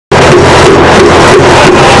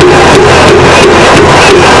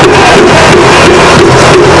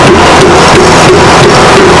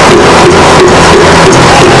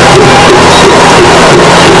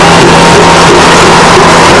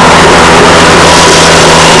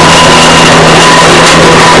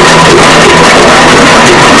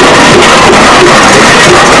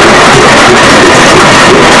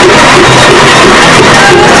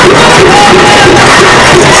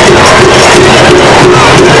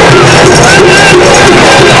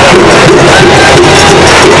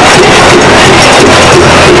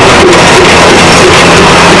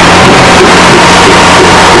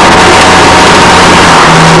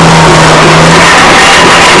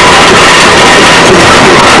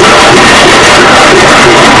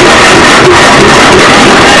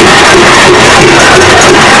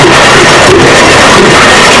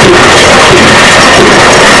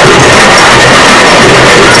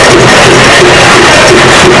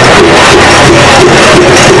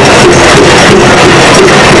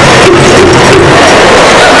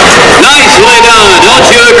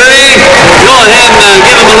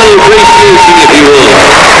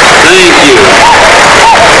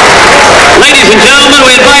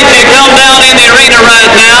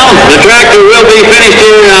director will be finished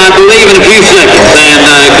here, I believe, in a few seconds.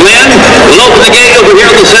 And Glenn will open the gate over here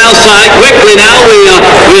on the south side. Quickly now,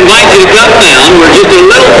 we invite you to come down. We're just a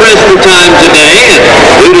little pressed for time today.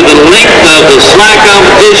 Due to the length of the slack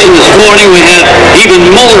competition this morning, we had even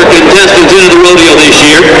more contestants into the rodeo this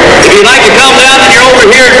year. If you'd like to come down and you're over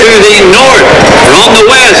here to the north or on the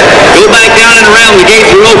west, go back down and around. The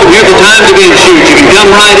gates are open. Here's the time to get shoot. You can come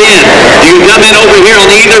right in. You can come in over here on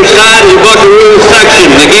either side of the buckaroo section.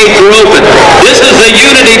 The gates are open. This is the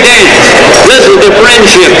unity dance. This is the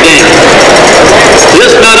friendship dance.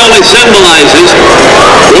 This not only symbolizes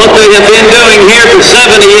what they have been doing here for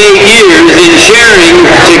 78 years in sharing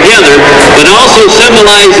together, but also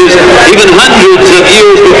symbolizes even hundreds of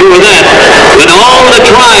years before that, when all the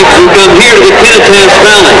tribes would come here to the Kittitas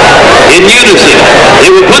Valley in unison. They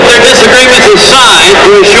would put their disagreements aside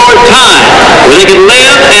for a short time, where they could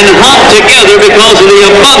live and hunt together because of the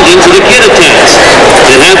abundance of the Kittitas.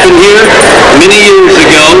 It happened here many years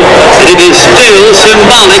ago, and it is still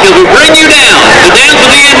symbolic as we bring you down to dance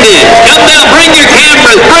with the Indians. Come down, bring your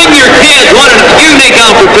cameras, bring your kids. What a unique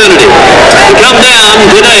opportunity to come down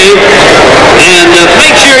today and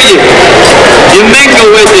make sure you mingle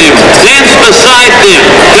with them, dance beside them,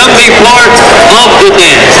 come be part of the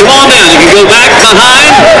dance. Come on down. You can go back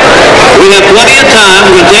behind. We have plenty of time.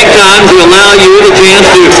 We're going to take time to allow you the chance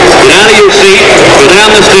to get out of your seat, go down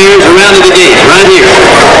the stairs, around to the gate, right here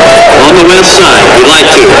on the west side, if you'd like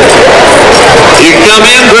to. You can come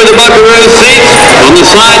in through the buckaroo seats on the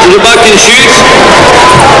sides of the buck and chutes.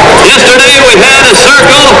 Yesterday we had a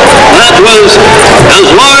circle that was as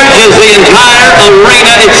large as the entire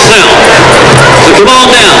arena itself. So come on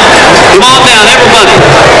down. Come on down, everybody.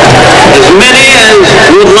 As many as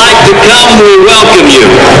would like to come, we welcome you.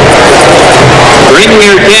 Bring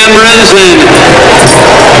your cameras and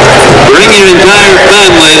bring your entire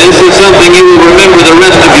family. This is something you will remember the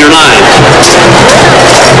rest of your lives.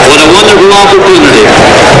 What a wonderful opportunity.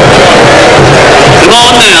 Come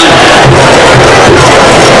on down.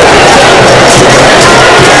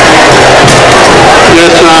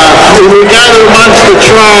 Yes, when we gather amongst the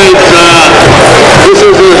tribes, this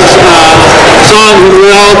is a song when we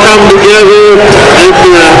all come together and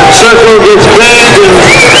the circle gets big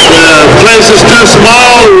and the place is too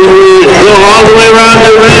small. We go all the way around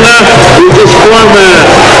the arena. We just form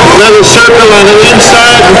another circle on the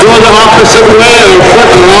inside and go the opposite way. Our foot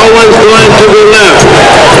are always going to the left.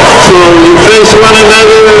 So you face one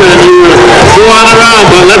another and you go on around.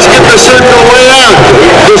 But let's get the circle way out.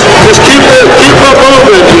 Just keep on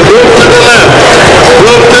moving. You move to the left.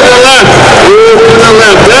 Move to the left. Move to the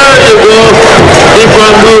left. There you go. Keep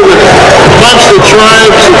on moving. Amongst the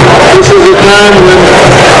tribes, this is a time when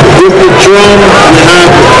with the drum we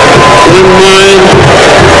have one mind.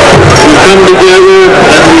 We come together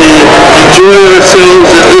and we enjoy ourselves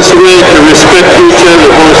in this way to respect each other,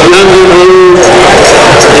 both young and old,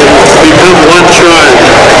 and become one tribe.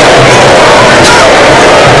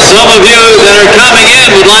 Some of you that are coming in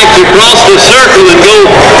would like to cross the circle and go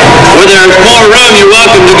where there's more room. You're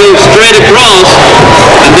welcome to go straight across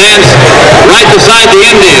and dance right beside the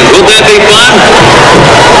Indians. Won't that be fun?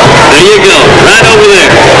 There you go, right over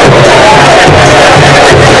there.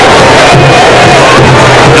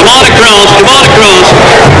 Come on across, come on across.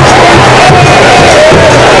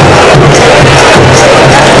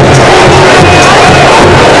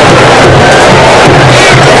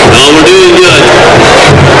 Oh, we're doing good.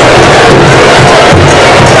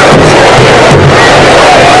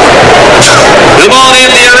 Come on in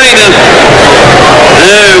the arena.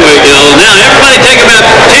 There we go. Now, everybody take about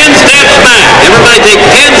 10 steps back. Everybody take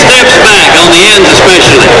 10 steps back, on the ends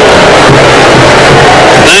especially.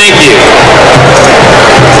 Thank you.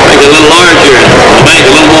 Make it a little larger and make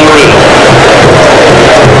a little more room.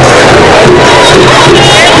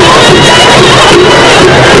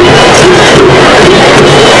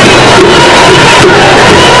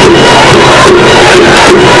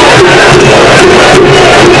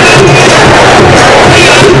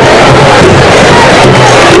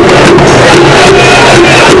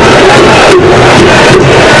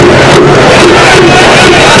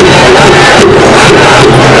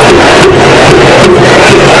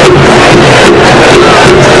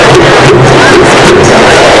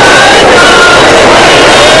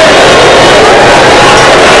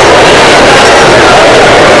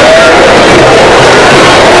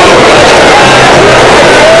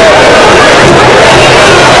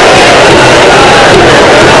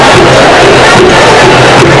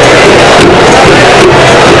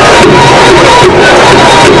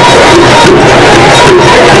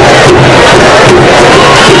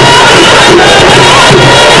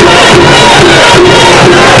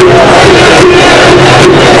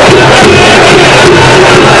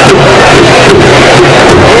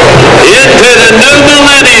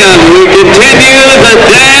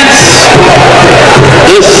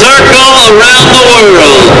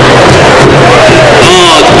 world.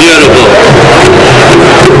 Oh, it's beautiful.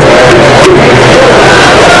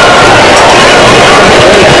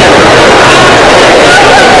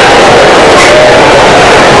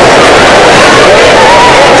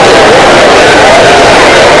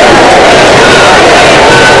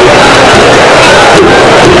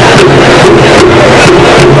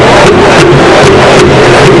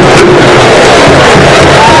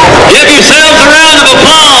 Give yourselves a round of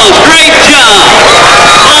applause. Great job.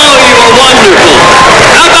 Oh, you were wonderful.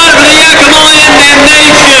 How about it for the Yakama Indian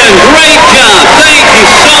Nation? Great job. Thank you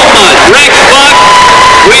so much. Rex Buck,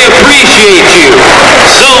 we appreciate you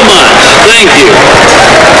so much. Thank you.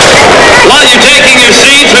 While you're taking your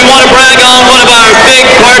seats, we want to brag on one of our big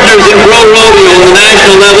partners in pro rodeo on the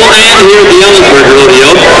national level and here at the Ellensburg Rodeo.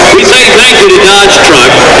 We say thank you to Dodge Truck,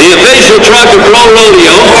 the official truck of pro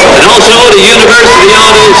rodeo, and also the University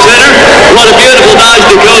Auto Center. What a beautiful Dodge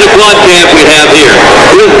Dakota quad cab we have here.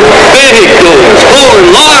 With big doors,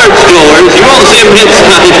 4 large doors. You won't see a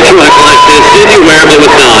mid-sized truck like this anywhere but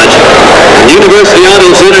with Dodge. The University Auto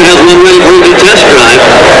Center has one ready for you to test drive.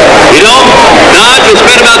 You know, Dodge has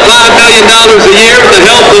spent about $5 million a year with the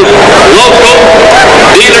help of local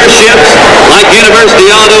dealerships like University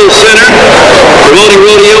Auto Center, promoting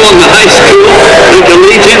rodeo on the high school, the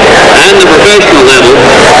collegiate, and the professional level.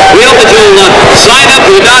 We hope that you'll sign up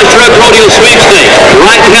for the Dodge Truck Rodeo Sweepstakes.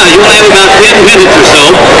 Right now, you only have about 10 minutes or so.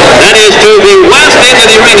 That is to the west end of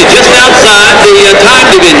the arena, just outside the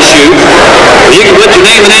timed event chute. You can put your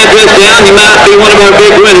name and address down. You might be one of our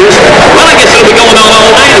big winners. Well, I guess it'll be going on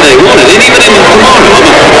all day today, won't it? And even into tomorrow.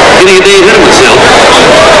 I'm getting a day ahead of myself.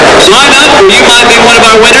 Sign up or you might be one of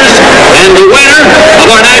our winners. And the winner of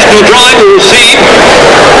our national drawing will receive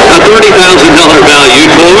a $30,000 value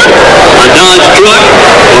toward a Dodge truck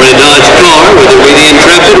or a Dodge car, whether it be the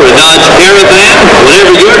Intrepid or a Dodge Caravan,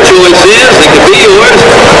 whatever your choice is, it could be yours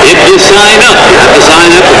if you sign up. You have to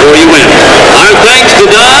sign up before you win. Our thanks to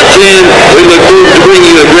Dodge, and we look forward to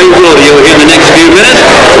bringing you a great rodeo here in the next few minutes.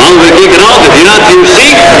 While we kick it off, if you're not to your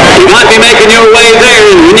seat, you might be making your way there,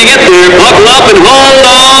 and when you get there, buckle up and hold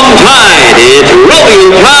on tight. It's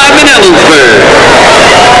rodeo time in Ellensburg.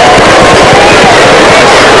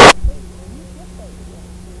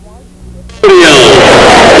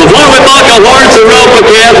 Before we buckle horns and rope a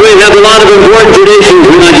calf, we have a lot of important traditions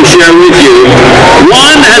we'd like to share with you.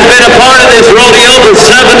 One has been a part of this rodeo for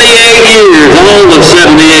 78 years, all of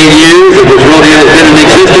 78 years that this rodeo has been in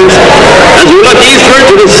existence. As we look eastward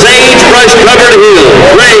to the sagebrush-covered hill,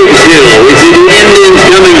 Graves Hill, we see the Indians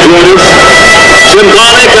coming toward us,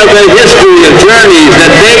 symbolic of the history of journeys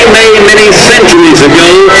that they made many centuries ago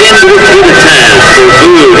into the habitat for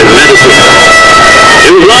food and medicine.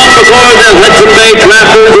 It was long before the Hudson Bay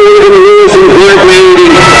trappers or even Lewis and Clark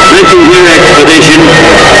mentioned their expedition.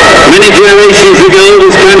 Many generations ago,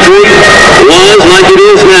 this country was, like it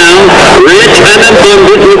is now, rich and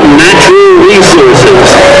abundant with natural resources.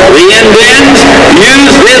 The Indians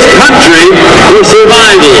used this country for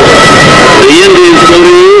survival. The Indians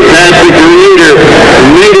believed that the Creator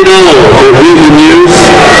made it all for human use,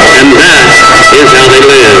 and that is how they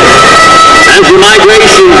lived. As the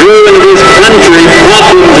migration grew into this country,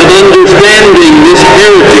 problems of understanding this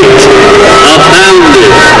heritage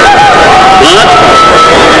abounded. But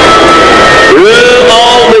through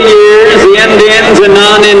all the years, the Indians and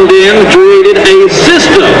non-Indians created a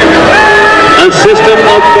system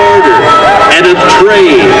of barter and of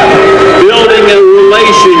trade, building a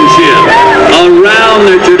relationship around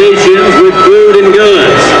their traditions with food and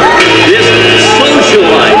goods. This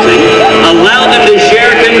socializing allowed them to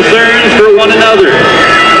share concerns for one another.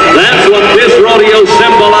 That's what this rodeo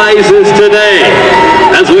symbolizes today,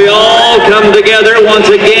 as we all come together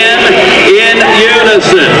once again in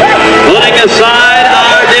unison, putting aside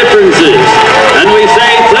our differences. And we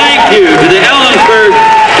say thank you to the Ellensburg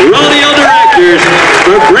Rodeo directors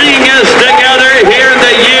for bringing us together here in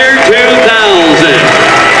the year 2000.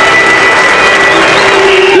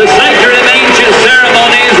 The sacred and ancient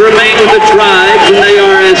ceremonies remain with the tribes, and they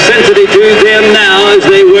are as sensitive to them now as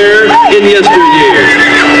they were in yesteryear.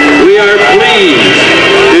 We are pleased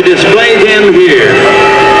to display them here.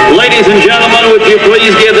 Ladies and gentlemen, would you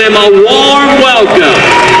please give them a warm welcome,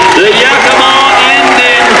 the Yakama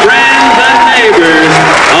Indian friends and neighbors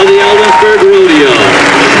of the Ellensburg Rodeo.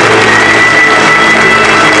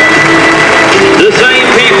 The same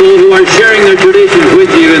people who are sharing their traditions with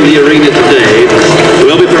you in the arena today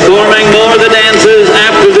will be performing more of the dances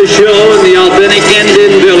after the show in the authentic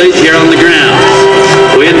Indian village here on the ground.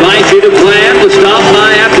 We invite you to plan to stop by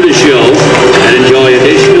after the show and enjoy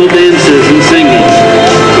additional dances and singing.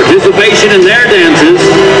 Participation in their dances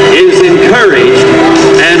is encouraged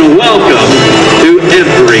and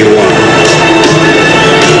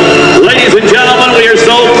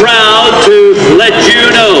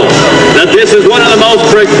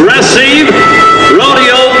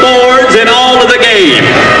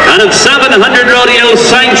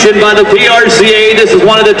by the PRCA. This is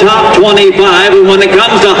one of the top 25, and when it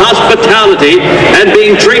comes to hospitality and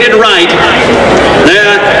being treated right,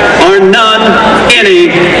 there are none any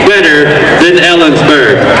better than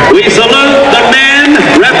Ellensburg. We salute the men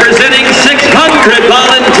representing 600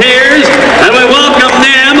 volunteers, and we welcome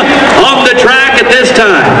them on the track at this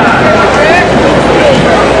time.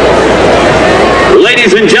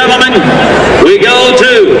 Ladies and gentlemen, we go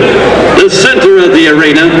to the center of the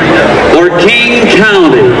arena for King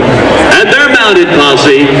County and their mounted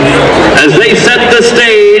posse as they set the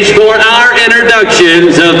stage for our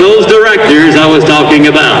introductions of those directors I was talking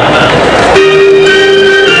about.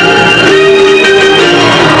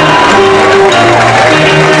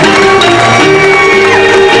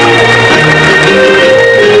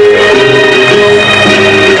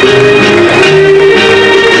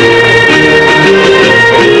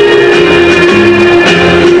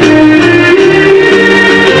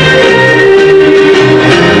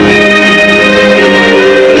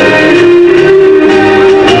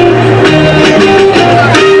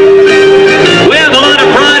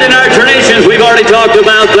 Talked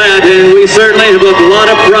about that, and we certainly have a lot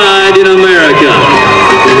of pride in America.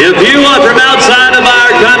 If you are from outside of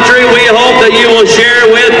our country, we hope that you will share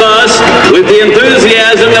with us with the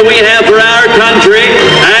enthusiasm that we have for our country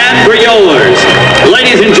and for yours.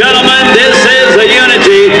 Ladies and gentlemen, this is the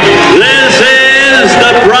unity. This is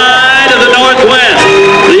the pride of the Northwest,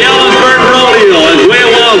 the Ellensburg Rodeo, as we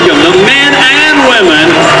welcome the men and women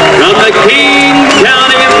from the King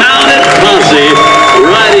County Mounted Posse,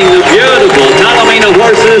 riding the beautiful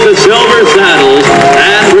horses, the silver saddles,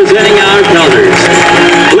 and presenting our colors.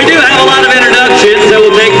 We do have a lot of introductions that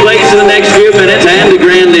will take place in the next few minutes and the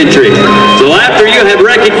grand entry. So after you have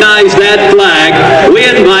recognized that flag, we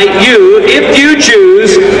invite you, if you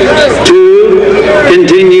choose, to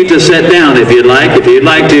continue to sit down if you'd like. If you'd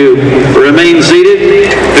like to remain seated,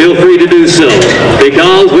 feel free to do so,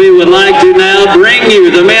 because we would like to now bring you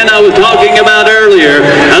the men I was talking about earlier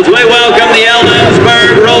as we welcome the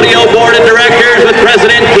Ellensburg Rodeo Board of Directors with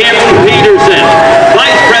President Kim Peterson,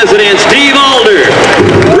 Vice President Steve Alder,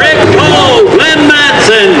 Rick Cole, Glenn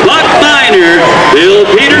Madsen, Buck Miner, Bill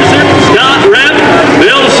Peterson, Scott Rep,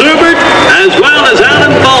 Bill Subert, as well as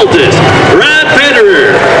Alan Baltus, Brad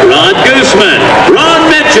Fitterer, Rod Gooseman, Ron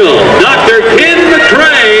Mitchell, Dr. Ken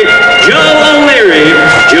McCrae, Joe O'Leary,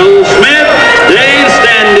 Joe Smith, Dave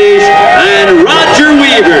Standish, and Roger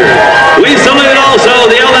Weaver. We salute also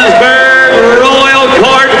the Ellensburg Royal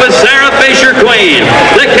Court with Sarah Fisher Queen,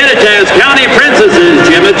 the Kittitas County Princesses,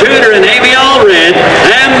 Gemma Tudor and Amy Allred,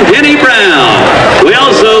 and Penny Brown. We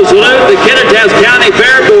also salute the Kittitas County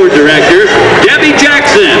Fair Board Director, Debbie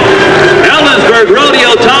Jackson, Ellensburg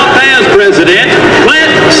Rodeo Top Bass President,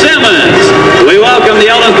 Clint Simmons. We welcome the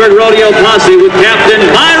Ellensburg Rodeo Posse with Captain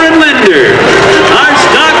Byron Linder. Our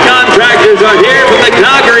stock contractors are here from the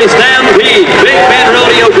Calgary Stampede Big Bend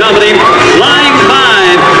Rodeo Company, Flying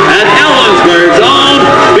 5 at Ellensburg's own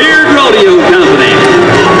Beard Rodeo Company.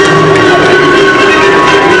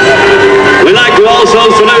 We'd like to also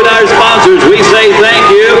salute our sponsors. We say thank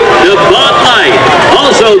you to Bud Light,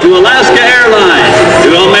 also to Alaska Airlines, to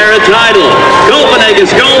Ameritidal, Copenhagen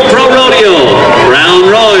Skull Pro Rodeo, Brown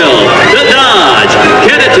Royal, to Dodge,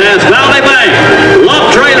 Kittitas Valley Bank, Love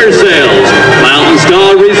Trailer Sales, Mountain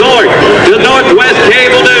Star Resort, to Northwest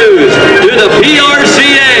Cable News, to the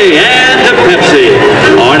PRCA and to Pepsi,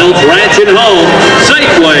 Arnold's Ranch and Home,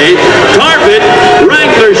 Safeway, Target,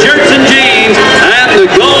 Wrangler Shirts and Jeans, and the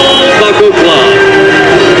Gold Buckle Club.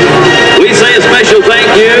 We say a special thank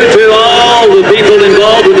you to all the people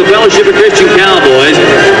involved with the Fellowship of Christian Cowboys.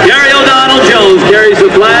 Gary O'Donnell Jones carries the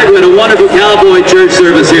flag. We had a wonderful cowboy church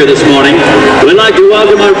service here this morning. We'd like to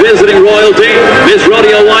welcome our visiting royalty, Miss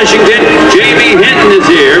Rodeo Washington. Jamie Hinton is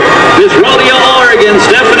here. Miss Rodeo Oregon,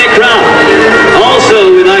 Stephanie Crop.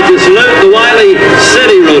 Also, we'd like to salute the Wiley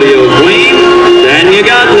City Rodeo Queen, Tanya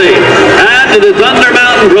Godley, and to the Thunder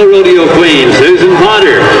Mountain Pro Rodeo Queen, Susan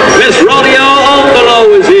Potter. Miss Rodeo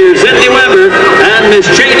Oakbelow is here, Cindy Weber, and Miss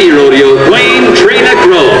Cheney Rodeo Queen, Trina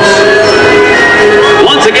Gross.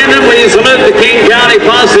 Once again, we salute the King County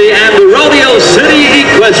Posse and the Rodeo City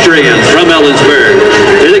Equestrians from Ellensburg.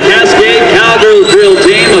 To the Cascade Cowgirls Drill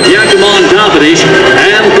Team of Yakama and Toppenish,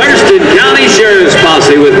 and Thurston County Sheriff's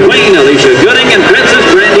Posse with Queen Alicia Gooding and Princess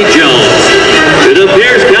Brandy Jones. To the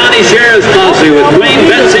Pierce County Sheriff's Posse with Queen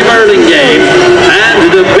Betsy Burlingame, and to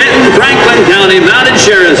the Benton Franklin County Mounted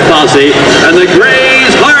Sheriff's Posse and the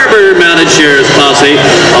Grays Harbor Mounted Sheriff's Posse,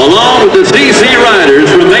 along with the CC Riders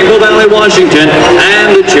from Maple Valley, Washington,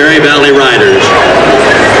 and the Cherry Valley Riders.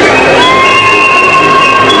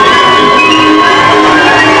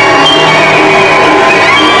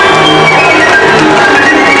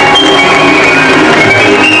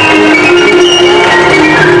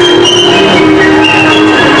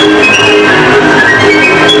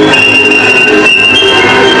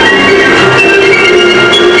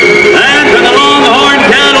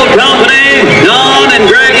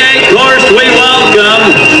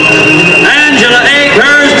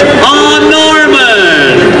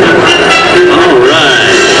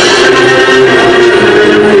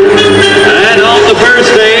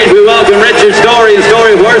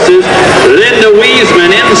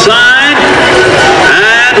 side.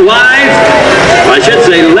 And wife, I should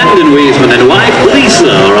say Lyndon Wiesman and wife Lisa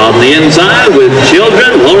are on the inside with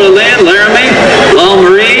children, Laura Lynn, Laramie, Law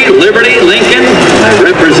Marie, Liberty, Lincoln.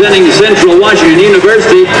 Representing Central Washington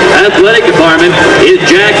University Athletic Department is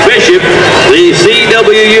Jack Bishop, the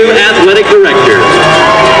CWU Athletic Director.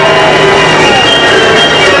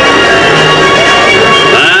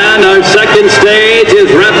 And our second stage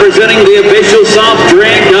is representing the official soft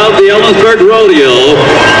drink of the Ellensburg Rodeo,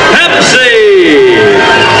 Pepsi.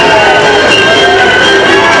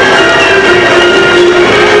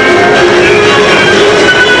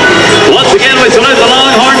 Once again, we salute the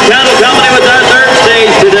Longhorn Cattle Company with our third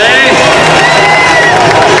stage today.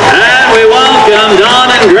 And we welcome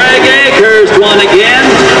Don and Greg Akers once again.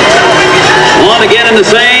 On again in the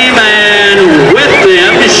same, and with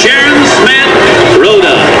them, Sharon Smith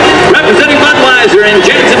Rhoda. Representing Budweiser and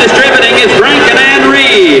Jensen Distributing is Frank and Ann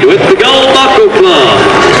Reed with the Gold Buckle Club.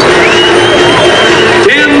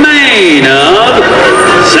 Tim Main of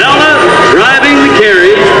Selma driving the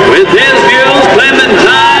carriage with his mules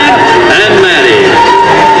Clementine and Maddie.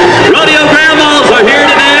 Rodeo Grandmas are here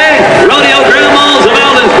today. Rodeo Grandmas of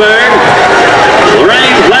Ellensburg.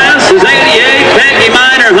 Lorraine Class is 88, Peggy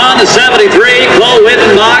Miner Honda 73, Chloe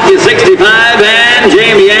Wittenbach is 65, and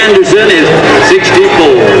Jamie Anderson is 64.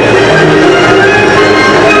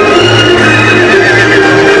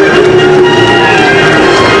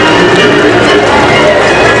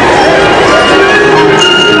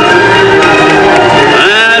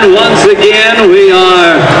 Again, we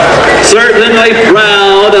are certainly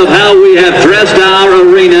proud of how we have dressed our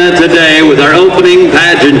arena today with our opening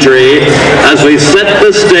pageantry as we set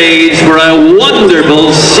the stage for a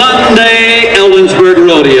wonderful Sunday Ellensburg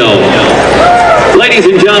Rodeo. Ladies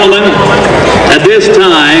and gentlemen, at this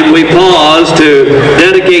time we pause to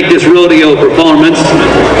dedicate this rodeo performance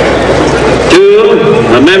to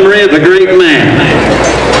the memory of a great man,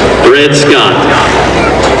 Fred Scott.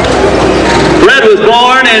 Fred was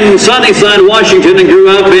born in Sunnyside, Washington, and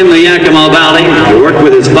grew up in the Yakama Valley. He worked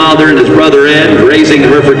with his father and his brother Ed, raising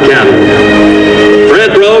Hereford cattle.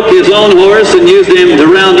 Fred broke his own horse and used him to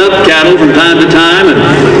round up cattle from time to time, and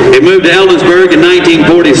he moved to Ellensburg in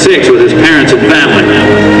 1946 with his parents and family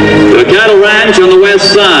to a cattle ranch on the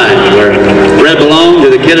west side, where Fred belonged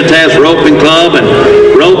to the Kittitas Roping Club and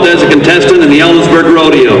roped as a contestant in the Ellensburg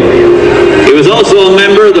Rodeo. He was also a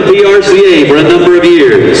member of the PRCA for a number of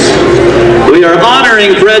years. We are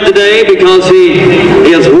honoring Fred today because he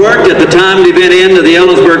has worked at the timed event end of the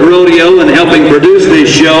Ellensburg Rodeo and helping produce this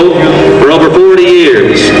show for over 40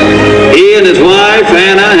 years. He and his wife,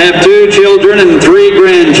 Anna, have 2 children and 3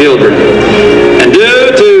 grandchildren. And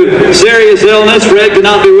due to serious illness, Fred could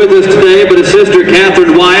not be with us today, but his sister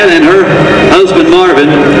Catherine Wyatt and her husband Marvin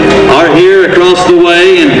are here across the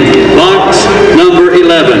way in box number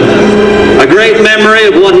 11. A great memory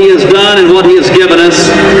of what he has done and what he has given us.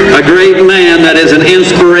 A great man that is an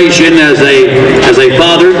inspiration as a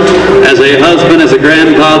father, as a husband, as a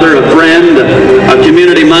grandfather, a friend, a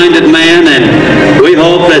community-minded man, and we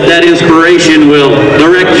hope that that inspiration will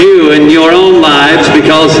direct you in your own lives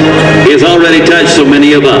because he has already touched so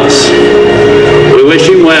many of us. We wish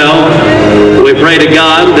him well. We pray to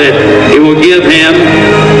God that he will give him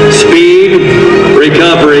speed,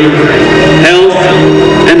 recovery, health,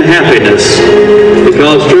 and happiness,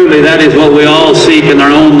 because truly that is what we all seek in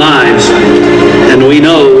our own lives, and we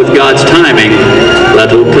know with God's timing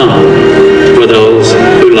that will come for those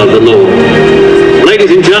who love the Lord.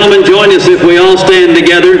 Ladies and gentlemen, join us if we all stand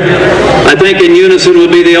together. I think in unison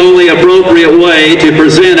would be the only appropriate way to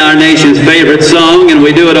present our nation's favorite song, and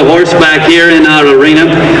we do it a horseback here in our arena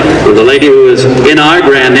with the lady who is in our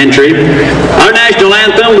grand entry. Our national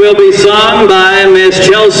anthem will be sung by Miss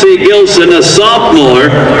Chelsea Gilson, a sophomore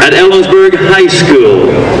at Ellensburg High School.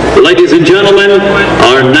 Ladies and gentlemen,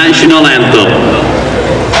 our national anthem.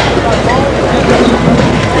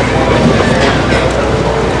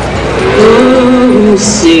 Oh,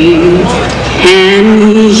 sing, can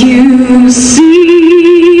you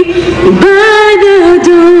see by the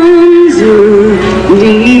dawn's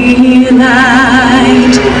early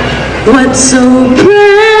light what so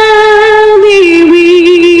proudly we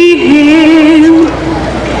hailed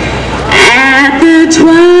at the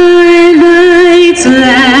twilight's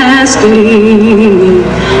last gleaming,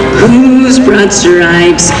 whose broad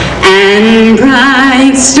stripes and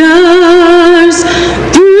bright stars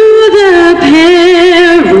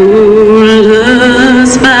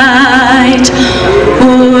perilous fight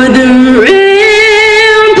o'er the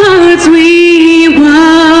ramparts we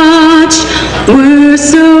watched were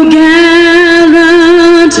so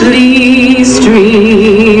gallantly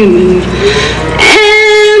streaming,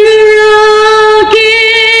 and the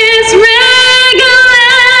rocket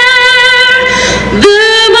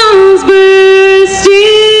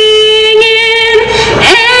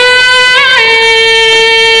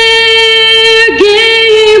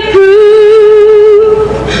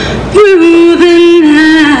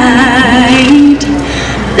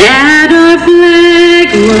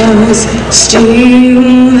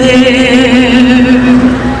still there.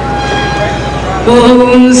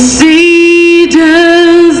 Oh, see,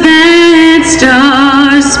 does that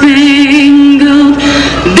star-spangled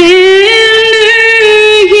banner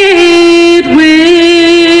yet wave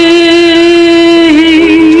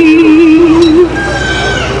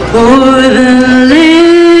o'er the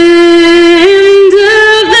land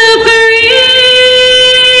of the free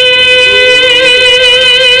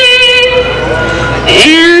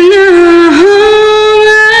and the home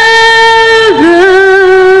of the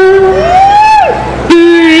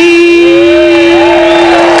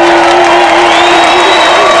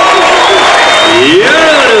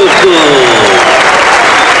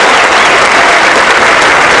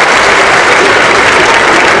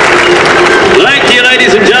Thank you,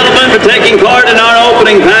 ladies and gentlemen, for taking part in our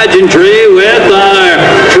opening pageantry with our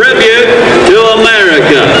tribute to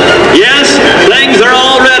America. Yes, things are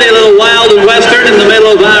already a little wild and western in the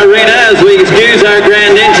middle of our arena as we excuse our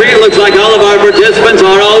grand entry. It looks like all of our participants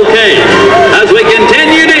are okay. As we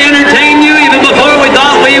continue to entertain you even before we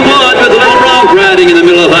thought we would with a little bronc riding in the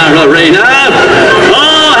middle of our arena.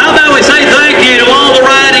 Oh, how about we say thank you to all the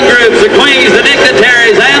riding groups, the queens, the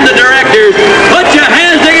dignitaries, and the directors. Put your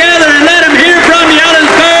hands together and let them hear from you,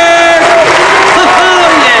 Ellensburg. Oh,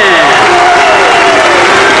 yeah.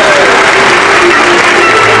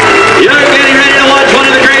 You're getting ready to watch one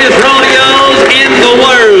of the greatest rodeos in the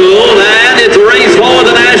world, and it's a race for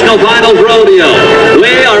the National Finals Rodeo.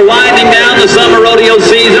 We are winding down the summer rodeo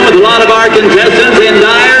season with a lot of our contestants in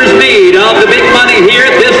dire need of the big money here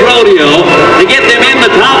at this rodeo to get them in the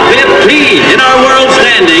top 15 in our world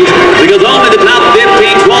standings, because only the top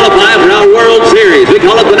 15 qualify for our World Series. We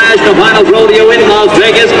call it the National Finals Rodeo in Las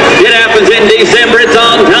Vegas. It happens in December. It's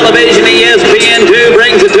on television. ESPN2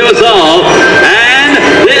 brings it to us all. And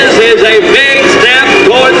this is a big step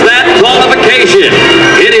towards that qualification.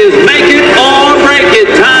 It is make it or break it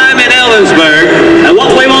time in Ellensburg. And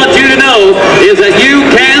what we want you to know is that you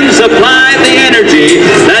can supply the energy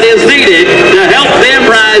that is needed to help them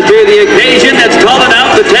rise to the occasion that's tall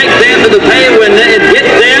enough to take them to the pay window and get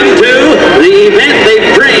them to the event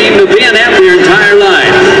they've dreamed of being at their entire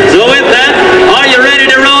life. So with that, are you ready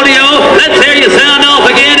to rodeo? Let's hear you sound off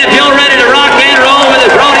again if you're ready to rock and roll with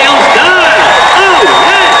this rodeo style. Oh, yeah!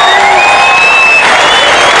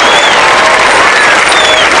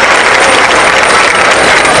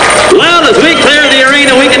 Well, as we clear the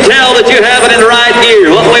arena, we can tell that you have it in the right gear.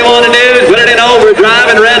 What we want to do is put it in overdrive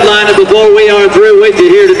and redline it before we are through with you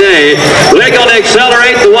here today. We're going to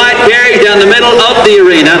accelerate the white carriage down the middle of the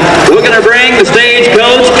arena. We're going to bring the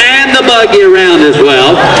stagecoach and the buggy around as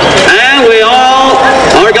well. And we all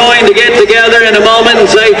are going to get together in a moment and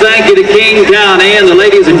say thank you to King County and the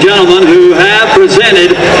ladies and gentlemen who have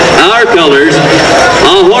presented our colors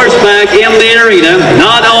on horseback in the arena,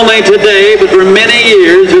 not only today, but for many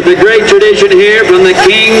years, with the great tradition here from the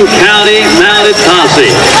King County Mounted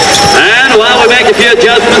Posse. And while we make a few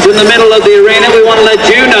adjustments in the middle of the arena, we want to let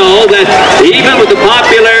you know that even with the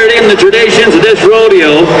popularity and the traditions of this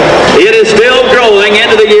rodeo, it is still growing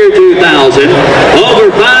into the year 2000.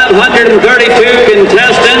 Over 532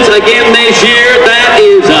 contestants again this year. That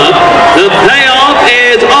is up. The payoff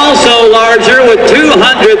is also larger, with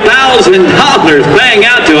 $200,000 paying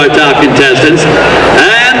out to our top contestants.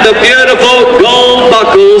 And the beautiful gold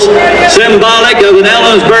buckles, symbolic of an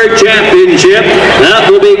Ellensburg championship, that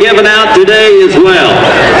will be given out today as well.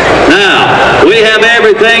 Now, we have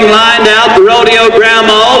everything lined out. The rodeo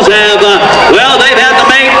grandmas have, well, they've had to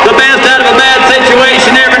make the best out of a bad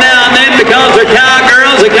situation every now and then, because they're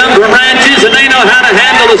cowgirls that come from ranches and they know how to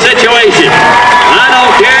handle the situation. I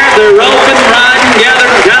don't care if they're roping, riding,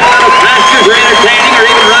 gathering cattle out of pastures, or entertaining, or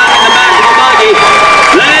even riding in the back of a buggy.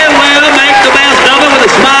 They will make the best of it with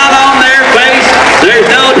a smile on their face. There's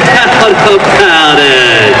no doubt about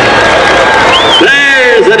it.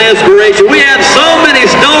 There's an inspiration. We have so many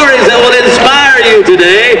stories that will inspire you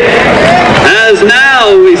today. As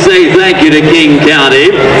now we say thank you to King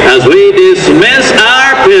County as we dismiss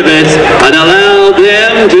our pivots and allow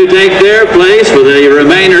them to take their place for the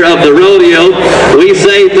remainder of the rodeo. We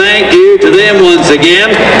say thank you to them once again.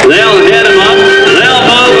 They'll head them up, they'll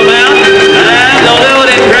move them out, and they'll do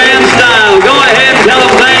it in grand style. Go ahead and tell them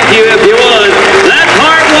thank you if you would. That's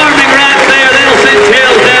heartwarming right there. That'll send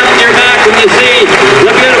chills down your back when you see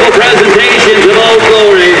the beautiful presentations of Old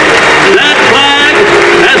Glory. That flag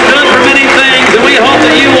has stood for many things, and we hope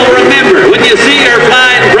that you will remember when you see her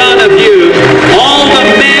fly in front of you all the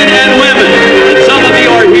men and women, and some of you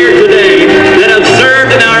are here today, that have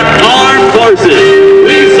served in our armed forces.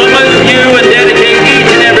 We salute you and dedicate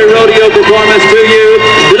each and every rodeo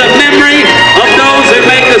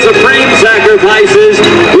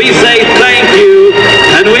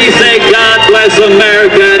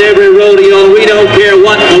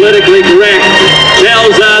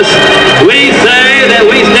We say that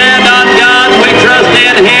we stand on God, we trust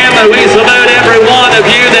in Him, and we salute every one of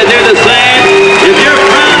you that do the same. If you're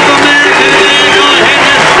proud of America today, go ahead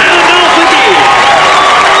and sound off again.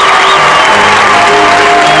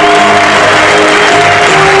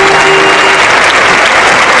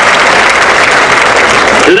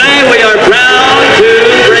 Today we are proud to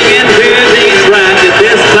bring into these tracks at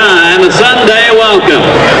this time a Sunday welcome.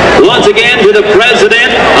 Once again to the president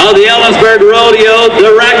of the Ellensburg Rodeo,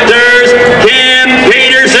 directors, Kim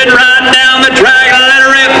Peterson, riding down the track. Let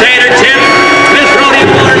her rip, Tater Chip. Miss Rodeo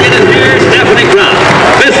Morgan is here, Stephanie Crump.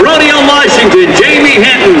 Miss Rodeo Washington, Jamie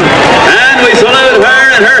Hinton. And we salute her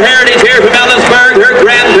and her heritage here from Ellensburg. Her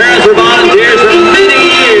grandparents were volunteers for many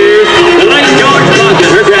years. The late George Bucket,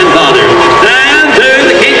 her grandfather. And to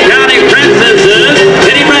the King County princesses,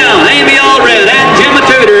 Kitty Brown, Amy Allred, and Jim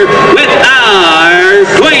Tudor, with our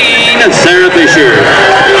queen, Sarah Fisher.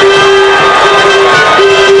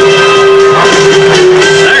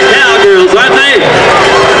 They're cowgirls, aren't they?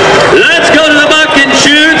 Let's go to the buck and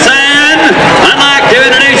shoots, and I'd like to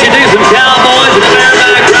introduce you to some cowboys and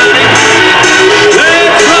bareback riding.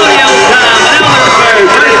 It's rodeo time at Ellensburg.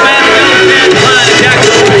 First band to go stand flying in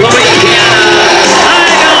Jackson, Louisiana.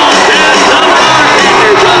 Hang on, Ted, some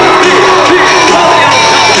bartenders on the Big Rodeo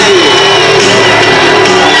Company.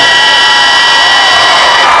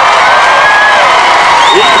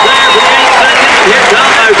 He's there for 8 seconds, and here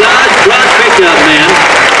comes our Dodge truck pickup man.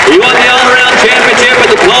 He won the all-around championship at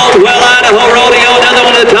the Caldwell, Idaho Rodeo, another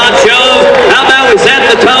one of the top shows. How about we set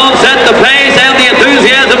the tone, set the pace, and the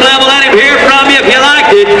enthusiasm level? Let him hear from you if you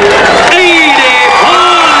liked it. 80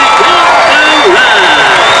 points off the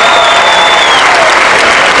ride.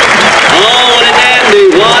 Oh, what a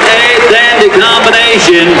dandy, what a dandy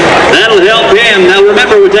combination. That'll help him. Now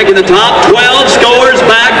remember, we're taking the top 12 scores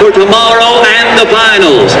back for tomorrow and the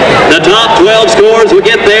finals. The top 12 scores will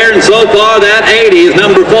get there, and so far that 80 is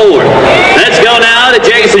number 4. Let's go now to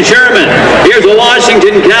Jason Sherman. Here's a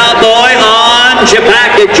Washington cowboy on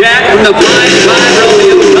Chipaka Jack from the Flying Five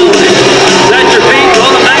Rodeo Company. Set your feet,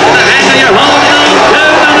 pull them back to the handle. You're holding on to.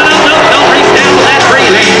 No, don't reach down with that free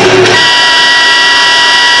hand.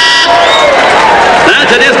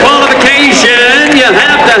 That's a disqualification. You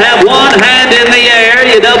have to have one hand in the air.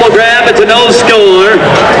 You double grab, it's a no score.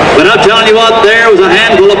 But I'm telling you what, there was a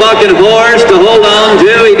handful of buck and horse to hold on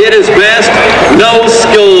to. He did his best. No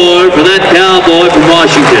score for that cowboy from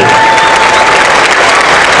Washington.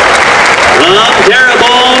 From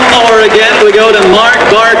Terrebonne, Oregon, we go to Mark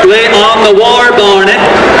Barkley on the War Bonnet.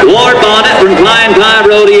 War Bonnet from Flying Five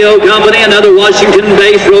Rodeo Company, another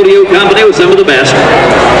Washington-based rodeo company with some of the best.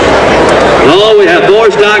 Oh, we have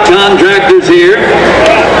 4 stock contractors here.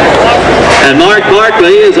 And Mark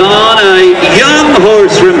Barkley is on a young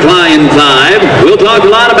horse from Flying Five. We'll talk a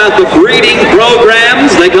lot about the breeding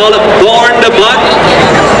programs. They call it Born to Buck.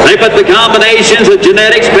 They put the combinations of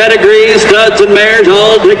genetics, pedigrees, studs, and mares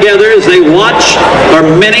all together as they watch for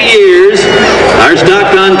many years. Our stock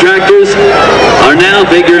contractors are now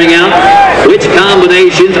figuring out which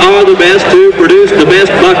combinations are the best to produce the best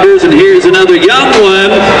buckers. And here's another young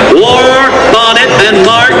one, War Bonnet and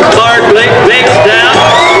Mark Barkley, big stout,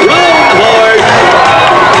 roan horse.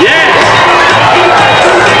 Yes.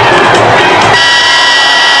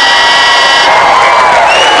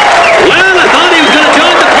 Well, I thought he was going to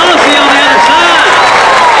join the posse on the other side.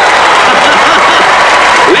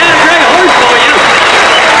 We had a great horse for you.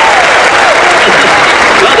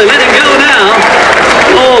 Well, they let him go now.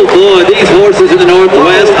 Oh boy, these horses in the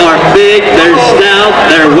Northwest are big, they're stout,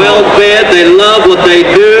 they're well fed, they love what they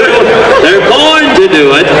do, they're born to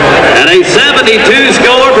do it. And a 72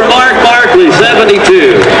 score for Mark Barkley,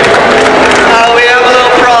 72. We have a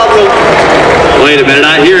little problem. Wait a minute,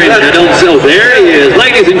 I hear him. I don't see. There he is.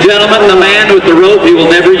 Ladies and gentlemen, the man with the rope he will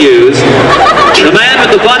never use. The man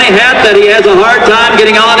with the funny hat that he has a hard time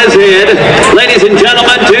getting on his head. Ladies and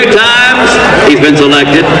gentlemen, 2 times he's been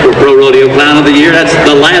selected for Pro Rodeo Clown of the Year. That's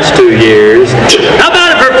the last 2 years. How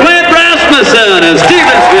about it for Flint Rasmussen of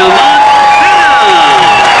Stevensville, Montana?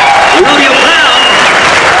 A rodeo clown,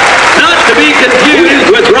 not to be confused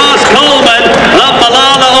with Ross Coleman of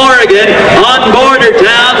Malala, Oregon, on Border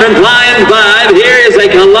Town from Flying Five. Here is a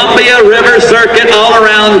Columbia River Circuit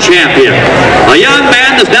all-around champion. A young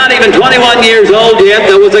man that's not even 21 years old yet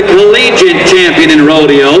that was a collegiate champion in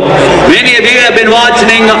rodeo. Many of you have been watching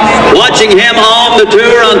him on the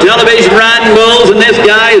tour on television riding bulls, and this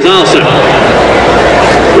guy is awesome.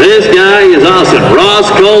 This guy is awesome. Ross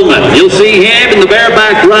Coleman. You'll see him in the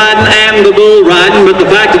bareback riding and the bull riding, but the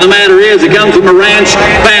fact of the matter is he comes from a ranch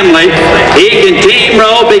family. He can team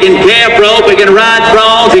rope, he can calf rope, he can ride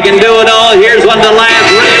bronze, he can do it all. Here's one of the last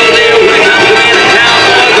real deal when it comes to being a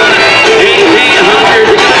cowboy.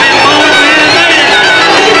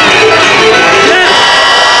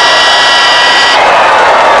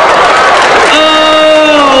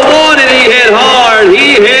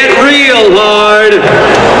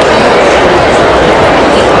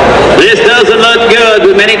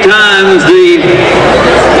 sometimes the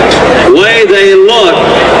way they look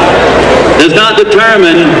does not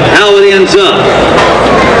determine how it ends up.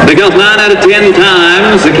 Because 9 out of 10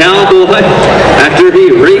 times, the cowboy, after he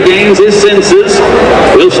regains his senses,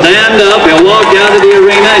 will stand up, he'll walk out of the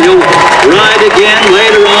arena, he'll ride again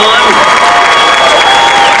later on.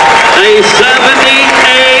 A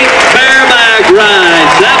 78 bareback ride,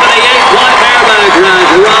 78-point bareback ride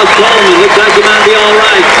for Ross Coleman. Looks like he might be all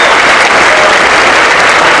right.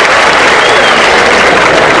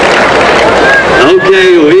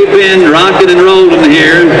 Okay, we've been rocking and rolling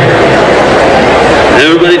here.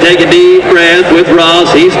 Everybody take a deep breath with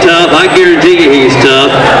Ross. He's tough. I guarantee you he's tough.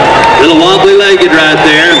 Little wobbly-legged right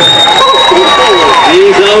there.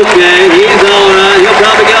 He's okay. He's all right. He'll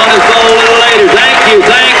probably get on his boat a little later. Thank you,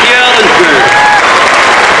 Ellensburg.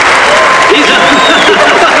 He's look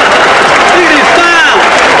at his smile.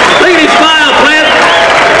 Look at his smile, Clint.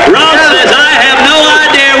 Ross says, I have no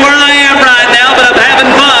idea where I am right now, but I'm having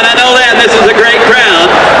fun. I know that. This is a great crowd.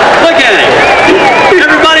 Look at it.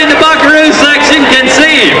 Everybody in the Buckaroo section can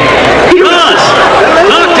see him. Ross,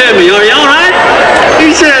 talk to me. Are you all right?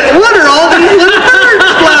 He said, what are all these little birds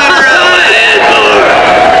flying around?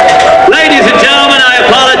 Ladies and gentlemen, I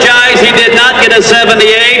apologize. He did not get a 78.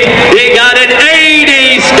 He got an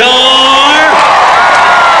 80 score.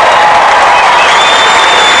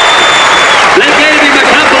 They gave him a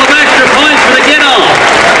couple of extra points for the get-off.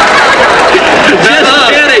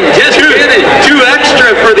 Just kidding. Too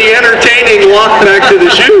extra for the entertaining walk back to the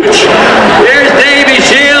chute. Here's Davy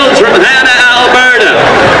Shields from Hannah, Alberta.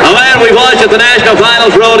 A man we watched at the National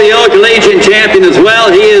Finals Rodeo, collegiate champion as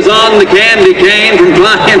well. He is on the candy cane from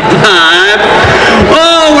Flying 5.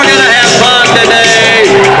 Oh, we're going to have fun today.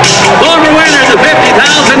 Former winners of $50,000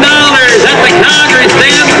 at the Calgary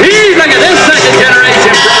Stampede. Look at this second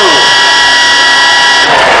generation pro.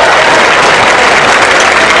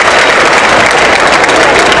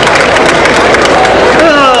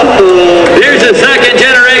 Here's a second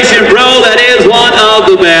generation pro that is one of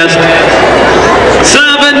the best.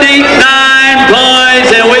 79 points,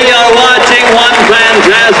 and we are watching one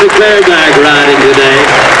fantastic bareback riding today.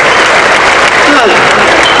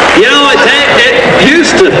 You know, it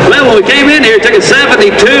used to, well, when we came in here, it took a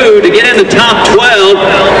 72 to get in the top 12.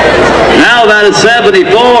 Now about a 74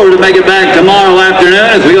 to make it back tomorrow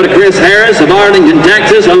afternoon as we go to Chris Harris of Arlington,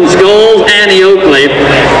 Texas, home Scholes, Annie Oakley.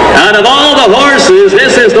 Out of all the horses,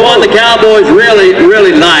 this is the one the Cowboys really,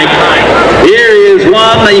 really like. Here is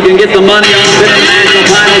one that you can get the money on in the National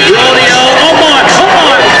Finals Rodeo. Oh boy,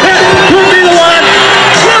 this could be the one.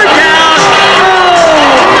 Look out! Oh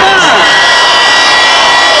my!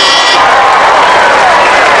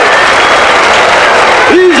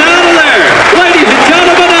 He's out of there. Ladies and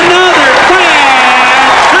gentlemen, another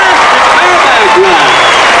fantastic bareback ride.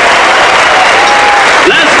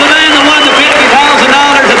 That's the man that won the $50,000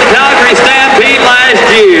 at the Calgary Stampede last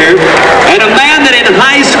year. And a man that in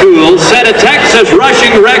high school set a Texas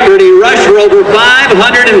rushing record. He rushed for over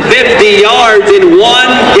 550 yards in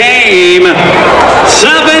one game.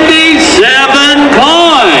 77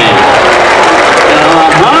 points.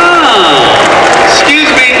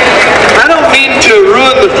 Excuse me, I don't mean to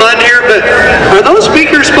ruin the fun here, but are those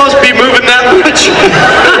speakers supposed to be moving that much?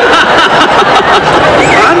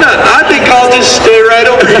 I think I'll just stay right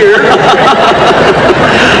over here.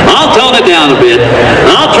 I'll tone it down a bit.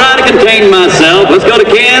 I'll try to contain myself. Let's go to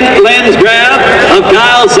Ken Lensgraf of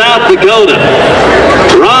Kyle, South Dakota.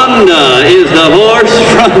 Rhonda is the horse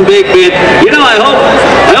from Big Bend. You know, I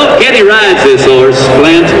hope Kenny rides this horse,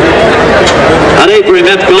 Clint. I'd hate for him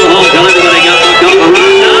to have to call home, tell everybody got my call for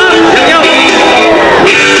Rhonda. Here we go.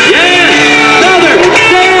 Yeah, another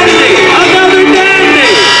dandy.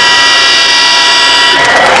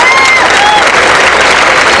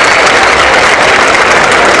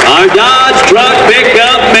 Our Dodge truck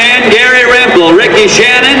pickup man, Gary Rimple, Ricky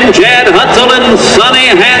Shannon, Chad Hutzel, and Sonny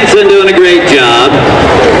Hansen doing a great job.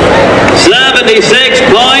 76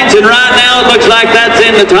 points, and right now it looks like that's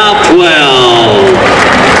in the top 12.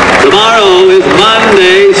 Tomorrow is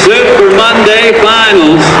Monday, Super Monday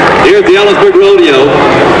Finals here at the Ellensburg Rodeo.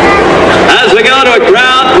 As we go to a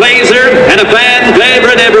crowd pleaser and a fan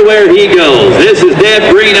favorite everywhere he goes. This is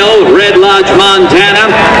Deb Greeno of Red Lodge,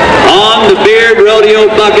 Montana, on the Beard Rodeo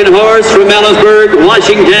bucking horse from Ellensburg,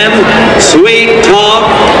 Washington. Sweet Talk.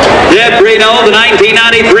 Deb Greeno, the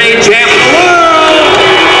 1993 champion of the world.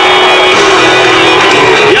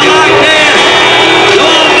 You like this? Go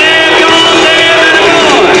on, Deb, and a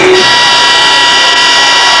boy.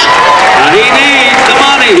 Now he needs the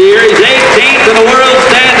money here. He's 18th in the world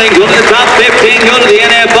standings. Go to the top 15, go to the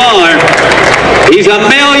NFR. He's $1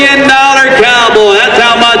 million cowboy. That's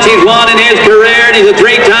how much he's won in his career, and he's a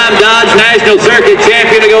three-time Dodge national circuit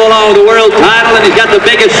champion to go along with the world title, and he's got the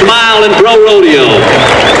biggest smile in pro rodeo.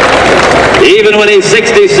 Even when he's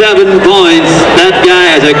 67 points, that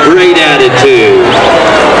guy has a great attitude.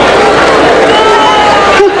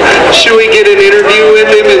 Should we get an interview with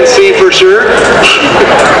him and see for sure?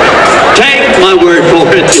 Take my word for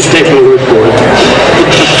it. Just take my word for it.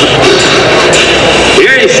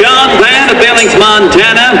 Here is Sean Pan of Billings,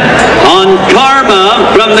 Montana, on Karma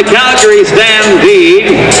from the Calgary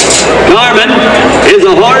Stampede. Carmen is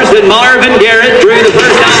a horse that Marvin Garrett drew the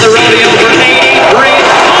first time the rodeo for 83.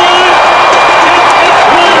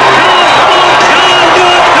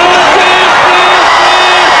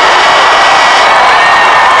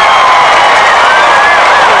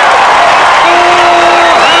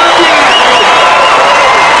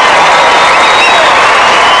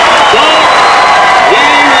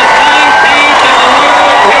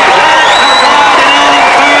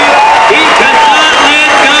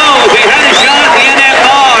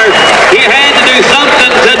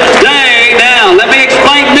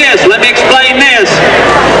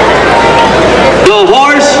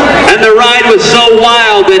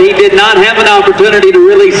 That he did not have an opportunity to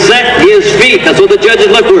really set his feet. That's what the judges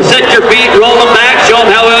look for. Set your feet, roll them back, show them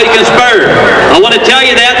how well you can spur. I want to tell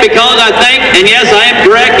you that because I think, and yes, I am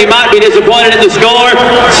correct, you might be disappointed in the score,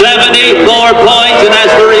 74 points, and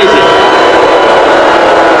that's the reason.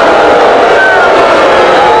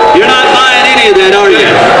 You're not buying any of that, are you?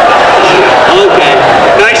 Okay.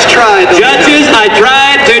 Nice try, though. Judges, I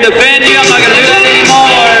tried to defend you. I'm not going to do that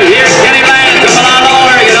anymore. Here's Kenny Vance of Milano,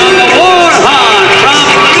 Oregon on the Warhawk from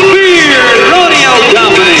Beard Rodeo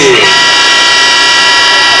Company.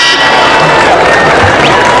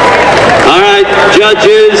 All right,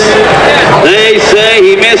 judges, they say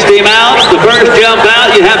he missed him out. The first jump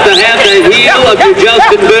out, you have to have the heel of your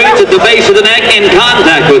Justin boots at the base of the neck in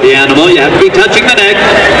contact with the animal. You have to be touching the neck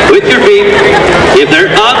with your feet. If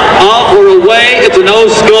they're up, off, or away, it's a no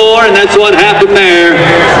score, and that's what happened there.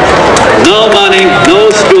 No money, no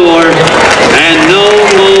score, and no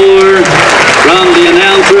more from the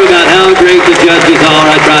announcer about how great the judges are.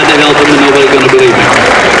 I tried to help him, and nobody's going to believe me.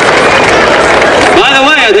 By the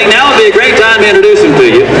way, I think now would be a great time to introduce him to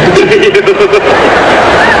you.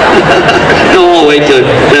 No, I'll wait till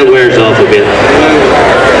that wears off a bit.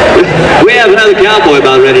 We have another cowboy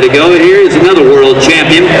about ready to go. Here is another world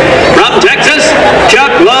champion from Texas,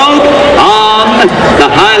 Chuck Lowe, on the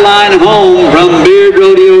Highline Home from Beard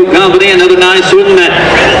Rodeo Company. Another nice one that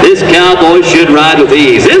this cowboy should ride with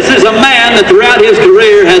ease. This is a man that throughout his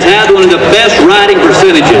career has had one of the best riding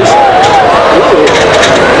percentages.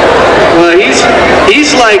 Well,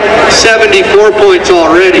 he's like 74 points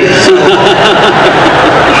already.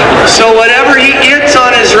 So whatever he gets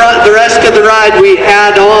on his the rest of the ride, we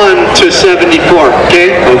add on to 74.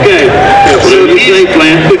 Okay. Okay. So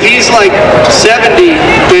if he's like 70,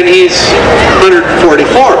 then he's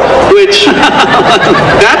 144, which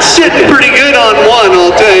that's sitting pretty good on one.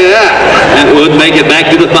 I'll tell you that. That would make it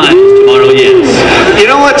back to the finals tomorrow. Yes. You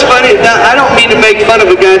know what's funny? I don't mean to make fun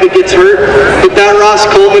of a guy that gets hurt, but that Ross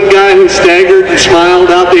Coleman guy who staggered and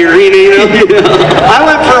smiled out the arena, you know? Yeah. I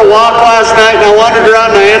went for a walk last night and I wandered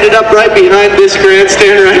around and I ended up right behind this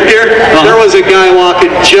grandstand right here. There was a guy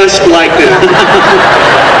walking just like that.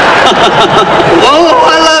 Oh,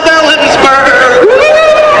 I love Ellensburg!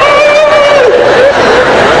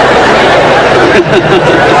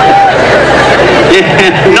 Yeah.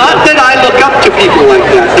 Not that I look up to people like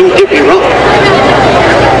that, don't get me wrong.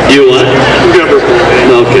 You what? Never.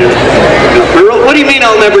 Okay. What do you mean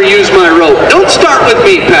I'll never use my rope? Don't start with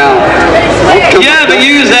me, pal. Yeah, but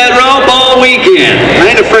use that rope all weekend.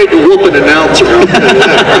 I ain't afraid to whoop an announcer.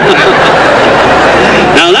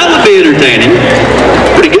 Now that would be entertaining.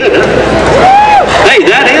 Pretty good, huh? Hey,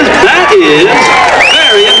 that is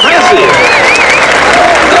very impressive.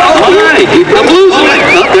 All right, I'm losing it.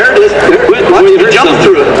 Oh, there it is. What? You jump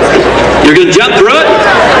through it. You're going to jump through it?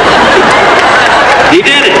 He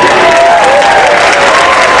did it.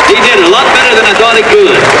 He did it a lot better than I thought he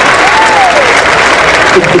could.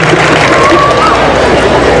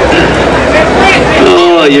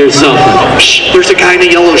 Oh, you're something. Shh, there's a guy in a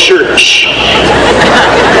yellow shirt. Shh.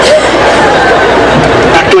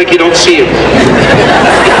 Act like you don't see him.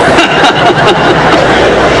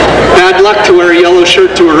 Bad luck to wear a yellow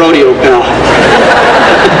shirt to a rodeo, pal.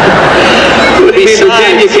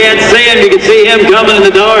 Pretend you can't see him, you can see him coming in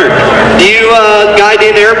the dark. Do you guide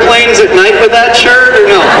in airplanes at night with that shirt or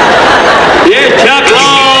no? Here's Chuck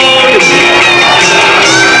Long.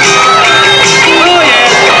 Oh yeah,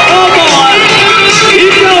 oh boy.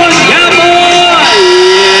 Keep going, cowboy.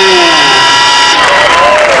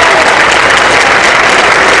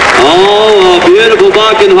 Yeah. Oh, a beautiful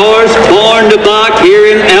bucking horse, born to buck here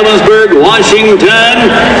in Ellensburg, Washington,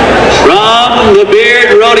 from the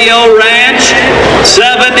Beard Rodeo Ranch,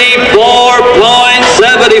 74.74.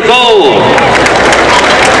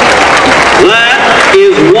 That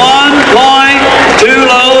is 1 point too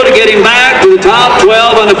low to get him back to the top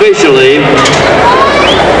 12 unofficially.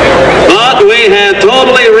 But we have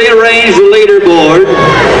totally rearranged the leaderboard.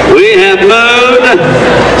 We have moved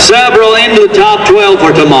several into the top 12 for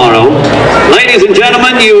tomorrow. Ladies and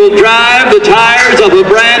gentlemen, you will drive the tires of a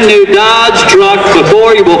brand new Dodge truck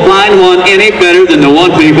before you will find one any better than the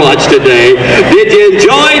one we watched today. Did you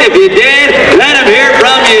enjoy it? If you did, let them hear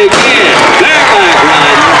from you again. Bareback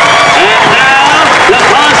riding. And now, the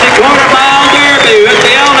Posse Quarter Mile Derby with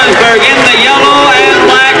the Ellensburg in the yellow and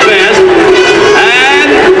black vest. And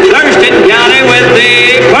Thurston County with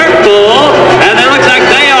the purple. And it looks like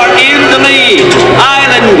they are in the lead.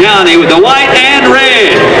 Island County with the white and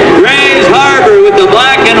red. Grays Harbor with the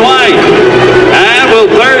black and white. And will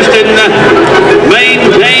Thurston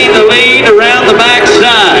maintain the lead around the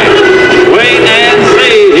backside? Wait and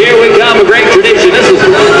see. Here we come. A great tradition. This is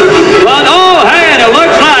fun. Oh, hey, and it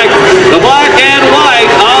looks like the black and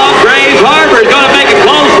white of Grays Harbor is going to make a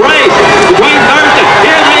close race between Thurston.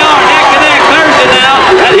 Here they are, neck to neck. Thurston now.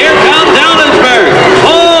 And here comes Ellensburg.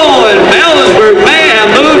 Oh, and Ellensburg may have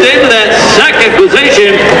moved into that second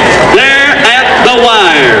position there at the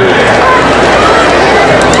wire.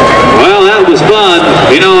 Well, that was fun.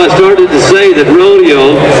 You know, I started to say that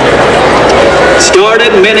rodeo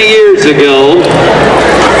started many years ago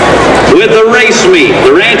with a race meet.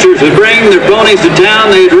 The ranchers would bring their ponies to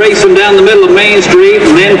town, they'd race them down the middle of Main Street,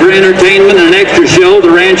 and then for entertainment and an extra show,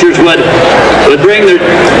 the ranchers would bring their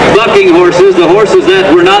bucking horses, the horses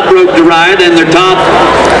that were not broke to ride, and their top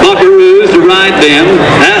buckaroos to ride them.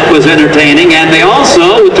 That was entertaining. And they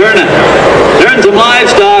also would turn some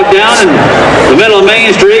livestock down in the middle of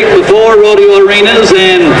Main Street before rodeo arenas,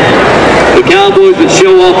 and the cowboys would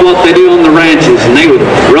show off what they do on the ranches, and they would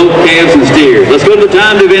rope calves and steers. Let's go to the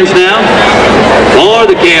timed events now for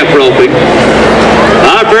the calf roping.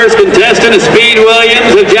 Our first contestant is Speed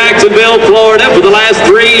Williams of Jacksonville, Florida. For the last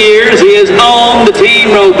 3 years, he has owned the team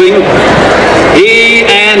roping. He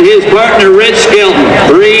and his partner, Rich Skelton,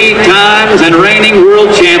 3 times and reigning world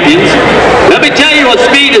champions. Let me tell you what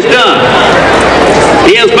Speed has done.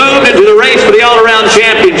 He has moved into the race for the all-around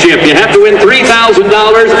championship. You have to win $3,000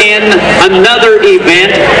 in another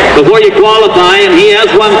event before you qualify, and he has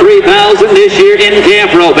won $3,000 this year in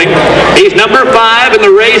calf roping. He's number 5 in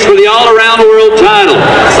the race for the all-around world title.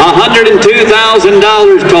 $102,000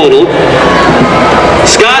 total.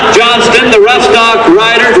 Scott Johnston, the rough stock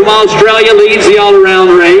rider from Australia, leads the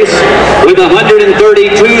all-around race with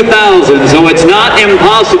 $132,000. So it's not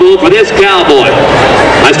impossible for this cowboy.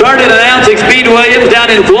 I started announcing Speed Williams down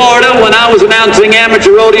in Florida when I was announcing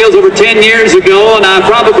amateur rodeos over 10 years ago, and I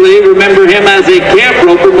probably remember him as a calf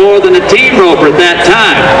roper more than a team roper at that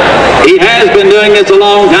time. He has been doing this a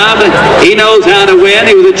long time, and he knows how to win.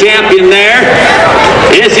 He was a champion there.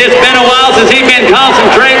 It's just been a while since he's been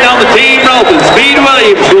concentrating on the team roping. Speed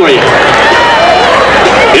Williams for you.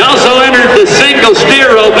 He also entered the single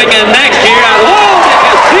steer roping, and next year, whoa, did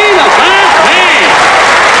you see the fast hand?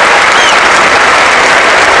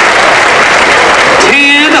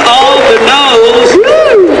 10 off the nose.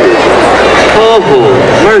 Woo! Oh,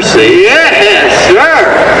 mercy. Yes, sir.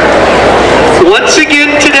 Once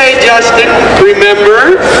again today, Justin,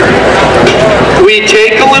 remember, we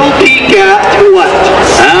take a little peek at what?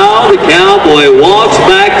 How the cowboy walks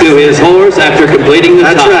back to his horse after completing the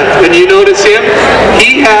That's time. right. And you notice him?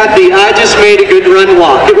 He had the I just made a good run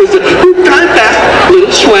walk. It was the kind of fast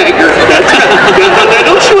little swagger. That's right. Got a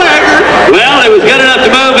little swagger. Well, it was good enough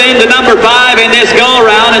to move into number 5 in this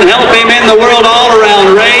go-around and help him in the world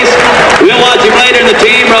all-around race. We'll watch him later in the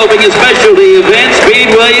team roping and specialty event.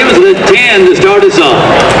 Speed Williams with 10 to start us off.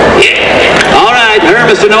 Yeah. All right,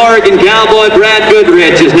 Hermiston, Oregon cowboy Brad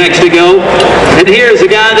Goodrich is next to go. And here's a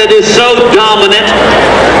guy that is so dominant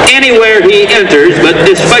anywhere he enters, but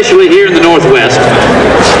especially here in the Northwest.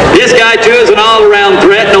 This guy, too, is an all-around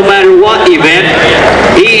threat no matter what event.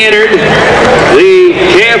 He entered the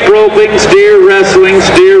calf roping, steer wrestling,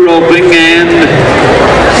 steer roping, and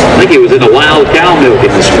I think he was in a wild cow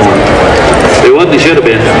milking this morning. It wasn't, he should have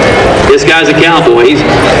been. This guy's a cowboy. He's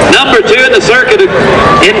number 2 in the circuit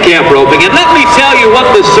in calf roping. And let me tell you what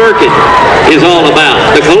the circuit is all about.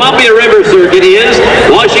 The Columbia River Circuit is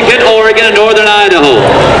Washington, Oregon, and northern Idaho.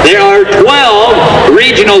 There are 12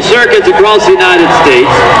 regional circuits across the United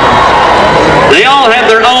States. They all have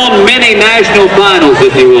their own mini national finals,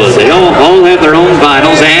 if you would. They all have their own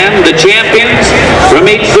finals, and the champions from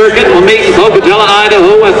each circuit will meet in Pocatello,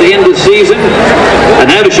 Idaho at the end of the season and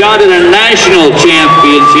have a shot at a national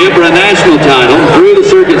championship or a national title through the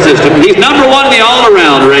circuit system. He's number one in the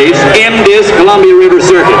all-around race in this Columbia River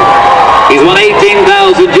circuit. He's won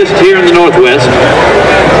 18,000 just here in the Northwest.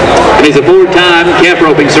 And he's a four-time calf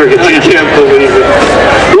roping circuit champion. I can't believe it.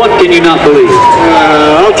 What can you not believe?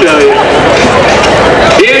 I'll tell you.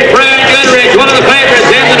 Here's Brad Goodrich, one of the favorites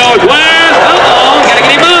in the Northwest. Uh-oh, gotta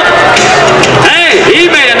get him up. Hey, he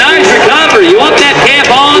made a nice recovery. You want that calf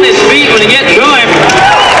on his feet when you get to him.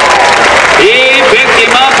 He picked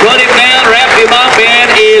him up, put him down, wrapped him up in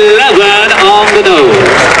 11 on the nose.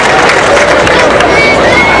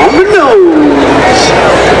 On the nose.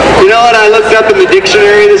 You know what I looked up in the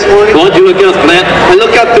dictionary this morning? What'd you look up, Matt? I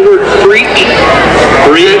looked up the word freak.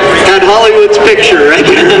 Freak? At Hollywood's picture right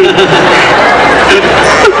there.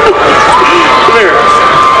 Come here.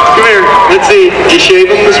 Come here. Let's see. Did you shave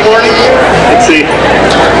him this morning? Let's see.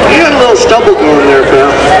 You got a little stubble going there,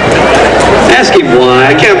 pal. Ask him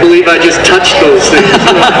why. I can't believe I just touched those things.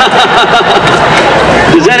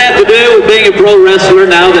 Does that have to do with being a pro wrestler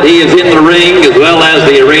now that he is in the ring as well as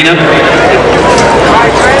the arena?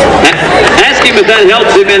 Ask him if that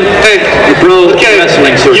helps him in the pro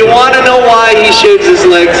wrestling circuit. You want to know why he shaves his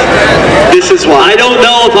legs? This is why. I don't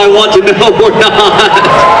know if I want to know or not.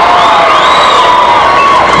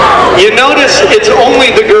 You notice it's only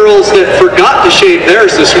the girls that forgot to shave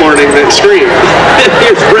theirs this morning that scream.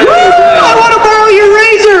 Here's Brett. I want to borrow your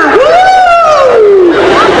razor! Woo!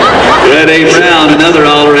 Brett A. Brown, another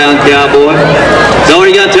all-around cowboy. So are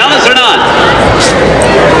you going to tell us or not?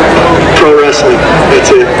 Pro wrestling. That's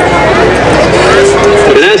it.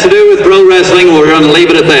 If it has to do with pro wrestling, we're going to leave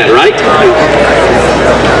it at that, right?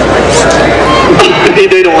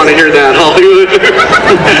 They don't want to hear that, Hollywood.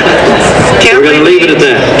 We're going to leave it at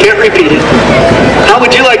that. Can't repeat it. How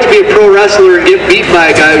would you like to be a pro wrestler and get beat by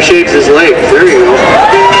a guy who shaves his legs? There you go.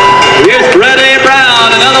 Here's Brett A. Brown,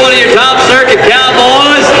 another one of your top circuit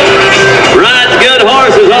cowboys. Rides good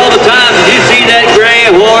horses all the time. Did you see that gray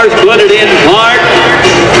horse put it in park?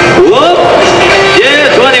 Whoop!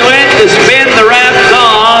 Just when he went to spin the wraps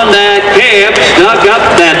on, that calf stuck up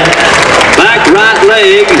that back right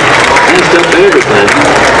leg. Messed up everything.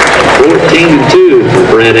 14-2 for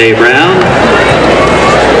Brett A. Brown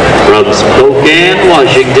from Spokane,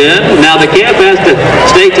 Washington. Now the calf has to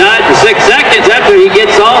stay tied for 6 seconds after he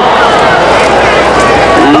gets off.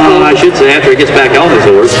 I should say after he gets back on his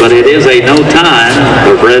horse, but it is a no time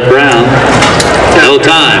for Brett Brown. No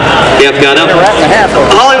time. Calf got up.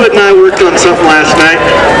 Hollywood and I worked on something last night.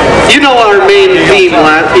 You know our main theme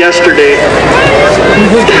yesterday.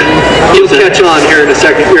 You'll catch on here in a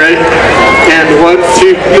second. You ready? And 1,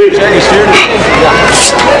 2, 3.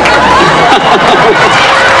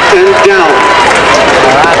 And down.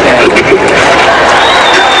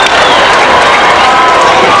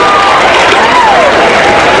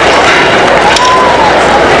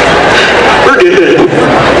 We're good.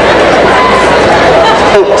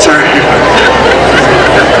 Oh, sorry.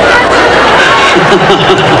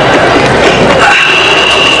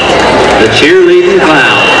 The cheerleading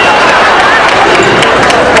clown.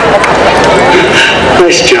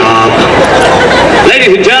 Nice job.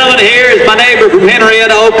 Ladies and gentlemen, here is my neighbor from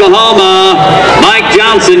Henrietta, Oklahoma, Mike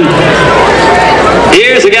Johnson.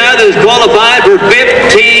 Here's a guy that is qualified for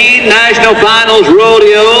 15 National Finals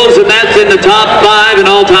rodeos, and that's in the top 5 in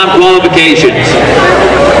all-time qualifications.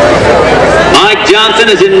 Mike Johnson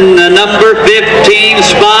is in the number 15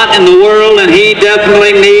 spot in the world, and he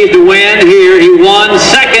definitely needs to win here. He won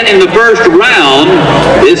second in the first round.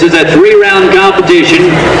 This is a 3-round competition.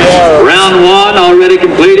 Round 1 already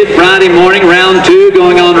completed Friday morning. Round 2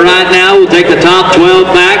 going on right now. We'll take the top 12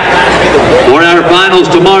 back for our finals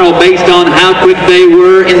tomorrow based on how quick they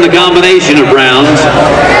were in the combination of rounds.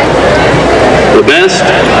 The best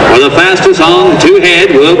or the fastest on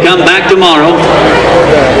 2-head will come back tomorrow.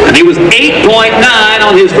 And he was 8.9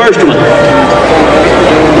 on his first one.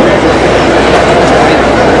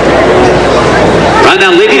 Right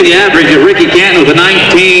now leading the average is Ricky Canton with a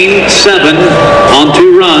 19.7 on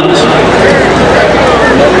 2 runs.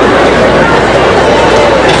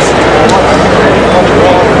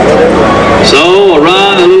 So a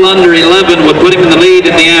run a little under 11 would put him in the lead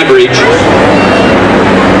in the average.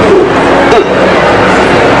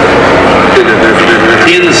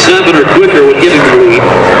 10-7 or quicker would give him the lead.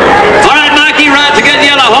 All right, Mikey rides a good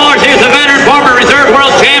yellow horse. Here's a veteran, former reserve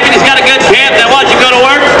world champion. He's got a good calf. Now watch him go to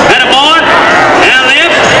work. And a more. And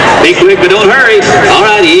lift. Be quick, but don't hurry. All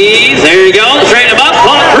right, ease. There you go. Straighten him up.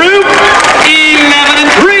 Pull it through.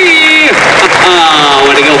 11-3.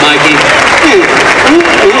 Way to go, Mikey.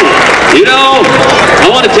 You know,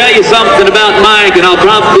 I want want to tell you something about Mike, and I'll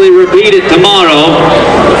probably repeat it tomorrow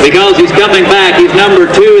because he's coming back. He's number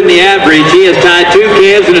 2 in the average. He has tied 2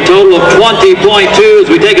 calves in a total of 20.2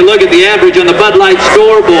 as we take a look at the average on the Bud Light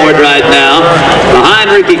scoreboard right now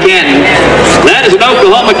behind Ricky Canton. That is an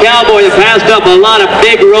Oklahoma cowboy that passed up a lot of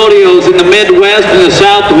big rodeos in the Midwest and the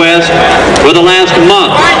Southwest for the last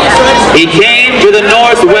month. He came to the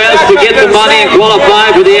Northwest to get the money and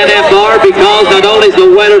qualify for the NFR because not only is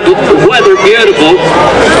the weather beautiful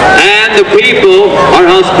and the people are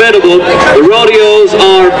hospitable, the rodeos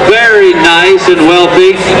are very nice and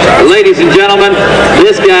wealthy. Ladies and gentlemen,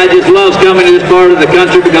 this guy just loves coming to this part of the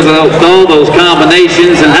country because of all those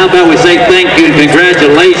combinations. And how about we say thank you and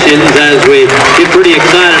congratulations as we get pretty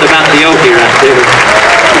excited about the Okie right there.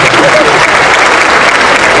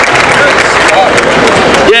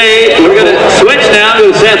 Yay, we're going to switch now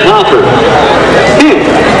to Seth Hopper.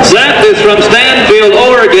 Seth is from Stanfield,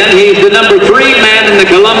 Oregon. He's the number 3 man in the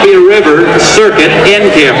Columbia River circuit in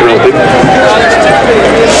calf roping.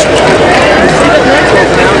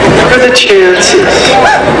 What are the chances?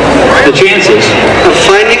 The chances? Of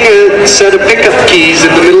finding a set of pickup keys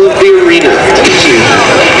in the middle of the arena.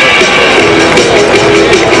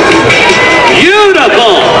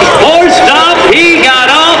 Beautiful! Horse stopped, he got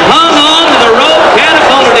off, hung on to the rope,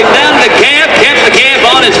 catapulted him down the calf, kept the calf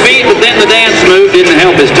on his feet, but then the dance move didn't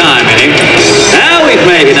help his time any. Now he's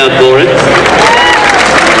making up for it.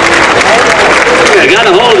 He got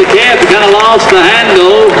a hold of the calf, he kind of lost the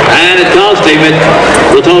handle, and it cost him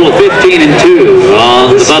the total 15 and 2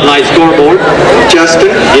 on the Bud Light scoreboard.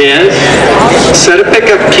 Justin? Yes? Set of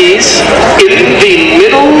pickup keys in the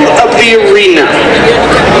middle of the arena.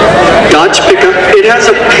 Dodge pickup. It has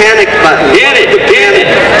a panic button. Get it! Get it!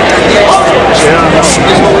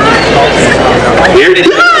 Here it is.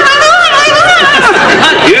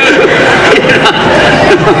 Not you!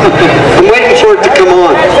 I'm waiting for it to come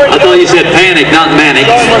on. I thought you said panic, not manic.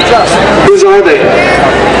 Whose are they?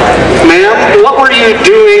 Ma'am, what were you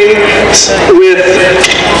doing with...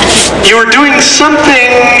 You were doing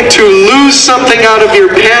something to lose something out of your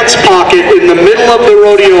pants pocket in the middle of the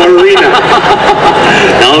rodeo arena.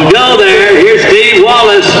 Don't go there. Here's Steve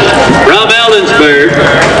Wallace from Ellensburg.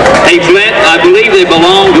 Hey, Flint, I believe they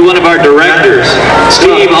belong to one of our directors,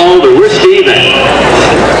 Steve Alder. Where's Steve at?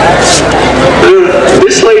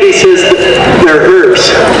 This lady says that they're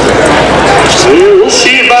hers. We'll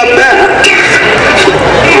see about that.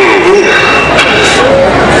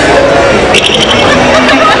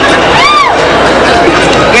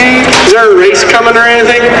 Is there a race coming or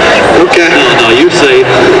anything? Okay. No, you're safe.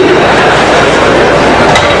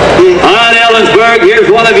 All right, Ellensburg, here's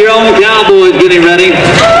one of your own cowboys getting ready.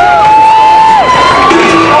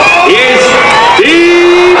 Here's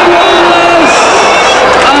Steve Wallace.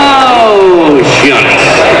 Oh, shucks.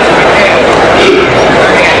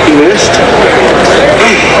 You missed?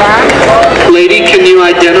 Lady, can you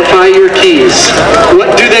identify your keys?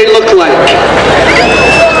 What do they look like?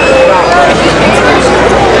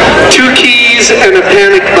 2 keys and a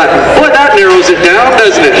panic button. Boy, that narrows it down,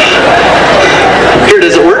 doesn't it? Here,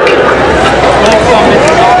 does it work?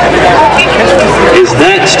 Is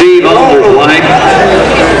that Steve Alder's wife?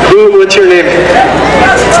 What's your name?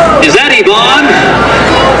 Is that Yvonne?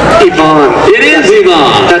 Yvonne. It is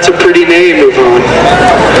Yvonne. That's a pretty name, Yvonne.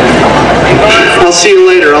 I'll see you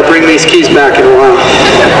later. I'll bring these keys back in a while.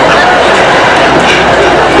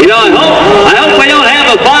 You know, I hope we don't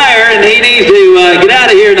have a fire and he needs to get out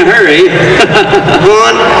of here in a hurry.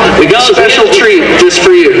 Yvonne, because special treat just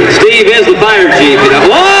for you. Steve is the fire chief, you know.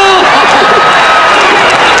 Whoa!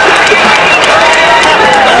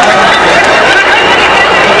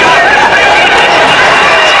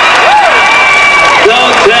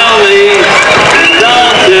 Don't tell me.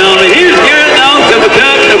 Here's Garrett Noakes of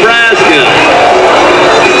McCook, Nebraska.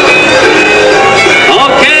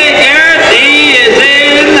 Okay, Garrett, he is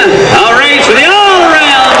in a race for the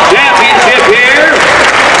all-around championship here.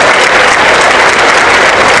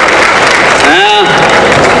 Now,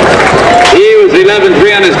 he was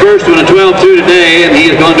 11-3 on his first one, a 12-2 today, and he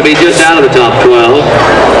is going to be just out of the top 12.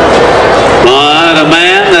 But a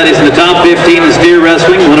man that is in the top 15 in steer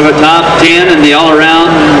wrestling, one of the top 10 in the all-around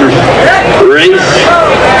race,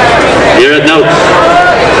 Garrett Noakes.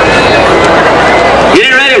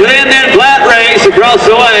 Getting ready for the Indian Flat race across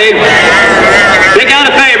the way. Pick out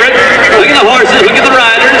a favorite. Look at the horses, look at the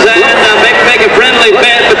riders, and make a friendly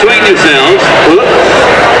bet between yourselves.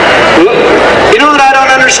 You know what I don't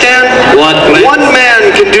understand? What, Clint? One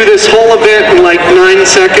man can do this whole event in like 9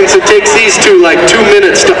 seconds. It takes these two like 2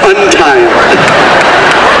 minutes to untie him.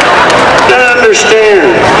 I don't understand.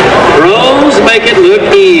 Pros make it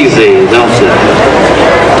look easy, don't they?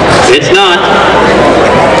 It's not.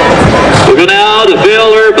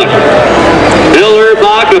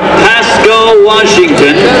 Pasco,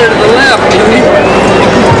 Washington.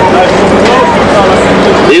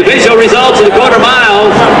 The official results of the quarter mile: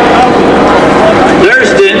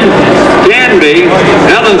 Thurston, Canby,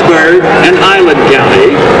 Ellensburg, and Highland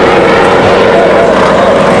County.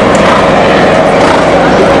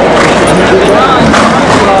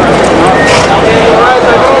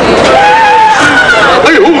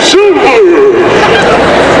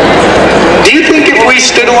 Do you think if we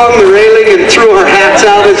stood along the railing and threw our hats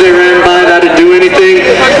out as they ran by, that'd do anything?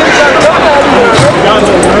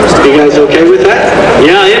 You guys okay with that?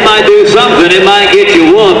 Yeah, it might do something. It might get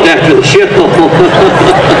you whooped after the show.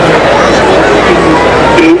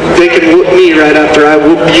 They can whoop me right after I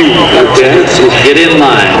whoop you. Okay, so get in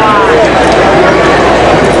line.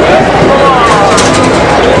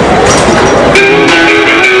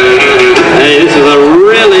 Hey, this is a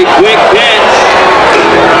really quick catch.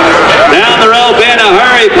 Down the rope in a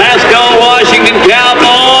hurry. Pasco, Washington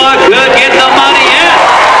Cowboy could get the money in.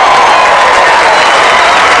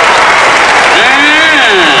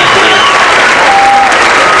 And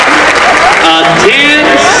a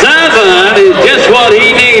 10-7 is just what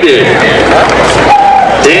he needed.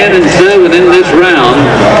 10-7 in this round.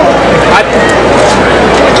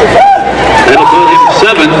 That'll put him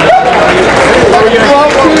 7th.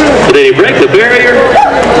 Did he break the barrier?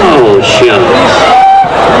 Oh, shucks.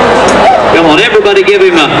 Come on, everybody give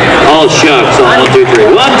him a, oh, shucks, on 1, 2,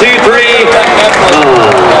 3. 1, 2, 3. Oh.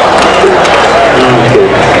 Okay.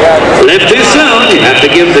 Left too soon. You have to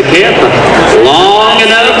give the calf a long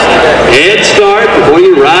enough head start before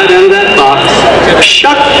you ride out of that box.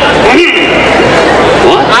 Shuck.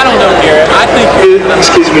 What? I don't know, Garrett. I think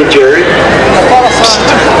Excuse me, Jerry.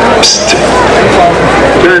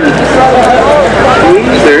 Turn.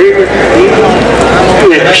 There you go.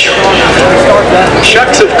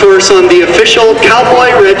 Shucks, of course, on the official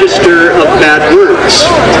Cowboy Register of bad words.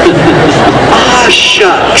 Ah,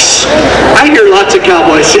 shucks. I hear lots of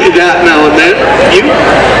cowboys say that now and then. You?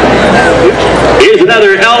 Here's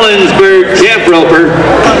another Ellensburg camp roper.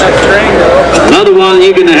 Another one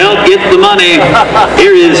you can help get the money.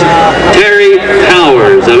 Here is Terry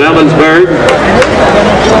Powers of Ellensburg.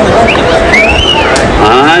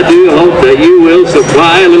 I do hope that you will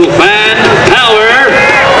supply a little fan power.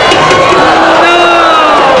 No!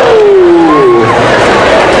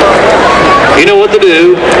 You know what to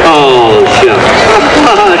do. Oh, shucks.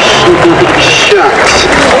 Shucks.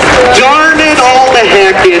 Darn it all to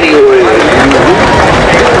heck anyway.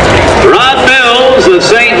 Rod Mills of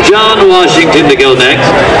St. John, Washington to go next.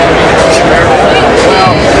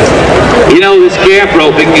 You know, this calf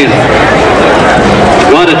roping is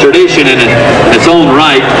quite a tradition in its own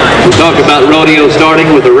right. We talk about rodeo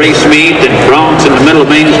starting with a race meet in Bronx in the middle of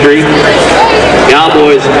Main Street.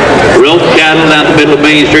 Cowboys roped cattle down the middle of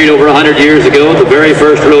Main Street over 100 years ago, the very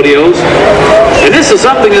first rodeos. And this is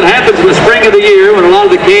something that happens in the spring of the year when a lot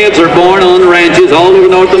of the calves are born on ranches all over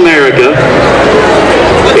North America.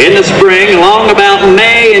 In the spring, along about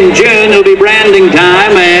May and June, it'll be branding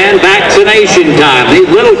time and vaccination time. These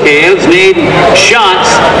little calves need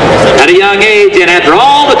shots at a young age, and after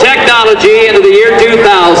all the technology into the year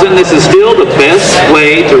 2000, this is still the best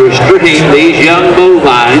way to restrain these young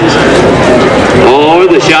bovines, or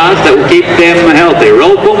the shots that will keep them healthy.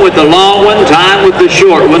 Rope them with the long one, time with the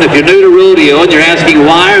short one. If you're new to rodeo and you're asking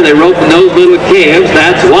why are they roping those little calves,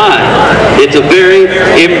 that's why. It's a very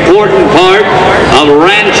important part of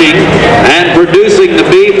ranching and producing the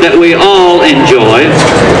beef that we all enjoy.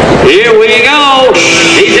 Here we go.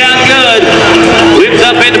 He's down good. Whips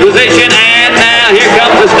up into position, and now here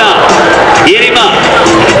comes the stop. Get him up.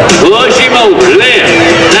 Push him over. Lift.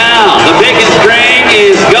 Now the picking string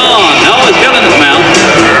is gone. No, it's still in his mouth.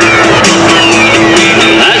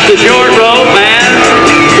 That's the short rope, man.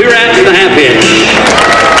 2 wraps and a half hitch.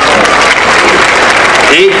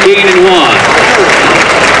 18-1.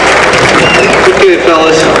 Okay,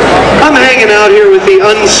 fellas. I'm hanging out here with the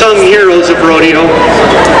unsung heroes of rodeo.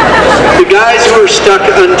 The guys who are stuck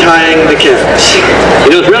untying the calves.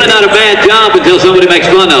 You know, it's really not a bad job until somebody makes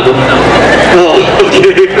fun of them. Oh,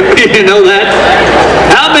 okay. You know that?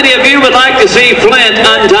 How many of you would like to see Flint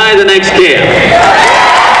untie the next calf?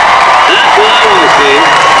 That's what I want to see.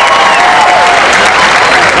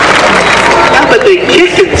 Yeah, but they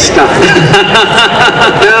kick and stuff.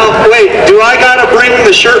 Now, wait, do I gotta bring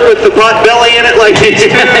the shirt with the pot belly in it like they do?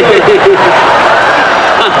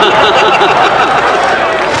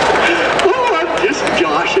 Oh, I'm just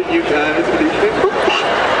joshing you guys.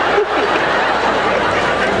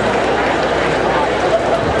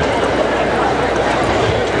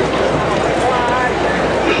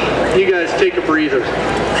 You guys take a breather,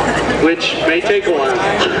 which may take a while.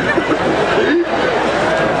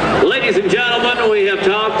 gentlemen, we have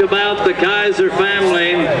talked about the Kaiser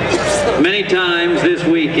family many times this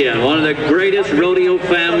weekend. One of the greatest rodeo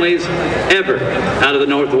families ever out of the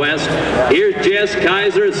Northwest. Here's Jess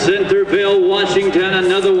Kaiser of Centerville, Washington,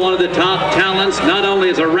 another one of the top talents, not only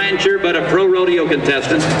as a rancher, but a pro rodeo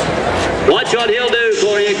contestant. Watch what he'll do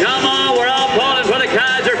for you. Come on, we're all pulling for the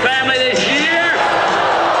Kaiser family this year.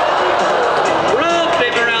 Roped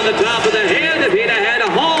him around the top of the head. If he'd have had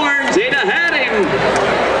horns, he'd have had him.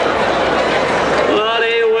 But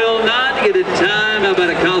he will not get a time. How about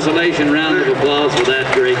a consolation round of applause for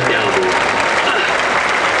that great cowboy?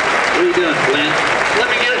 What are you doing, Clint? Let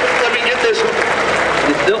me get this one.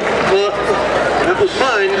 That was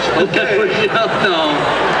mine. Okay. No.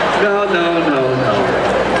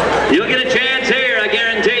 You'll get a chance here, I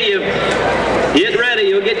guarantee you. Get ready,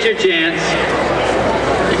 you'll get your chance.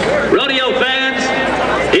 Rodeo fans,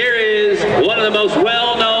 here is one of the most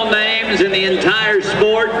well-known names in the entire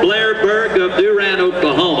sport, Blair Burke of Durant,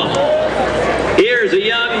 Oklahoma. Here's a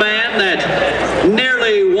young man that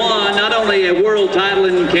nearly won not only a world title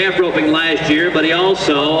in calf roping last year, but he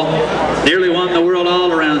also nearly won the World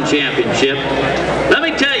All-Around Championship. Let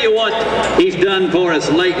me tell you what he's done for us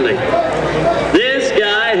lately. This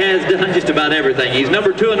guy has done just about everything. He's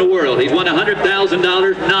number 2 in the world. He's won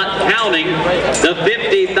 $100,000, not counting the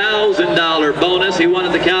 $50,000 bonus he won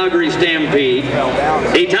at the Calgary Stampede.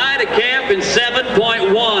 He tied a calf in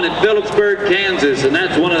 7.1 at Phillipsburg, Kansas, and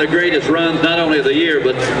that's one of the greatest runs not only of the year,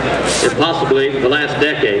 but possibly the last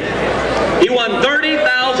decade. He won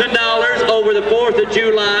 $30,000 over the 4th of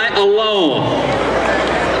July alone.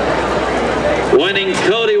 Winning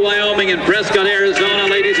Cody, Wyoming, and Prescott, Arizona,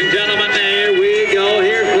 ladies and gentlemen. There we go.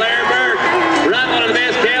 Here's Blair Burke. Run one of the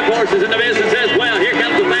best calf horses in the business as well. Here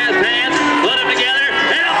comes the fast hands. Put them together.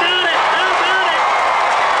 And about it.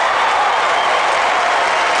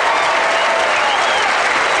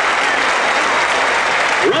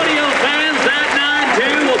 Rodeo fans, that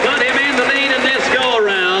 9-2 will put him in the lead in this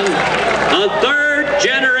go-around. A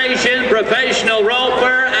third-generation professional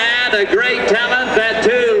roper and a great talent that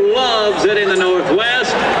too loves it in the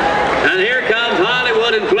Northwest. And here comes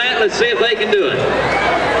Hollywood and Flint. Let's see if they can do it.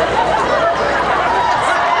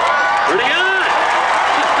 Pretty good.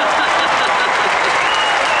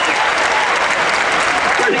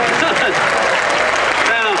 Pretty good.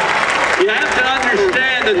 Now, you have to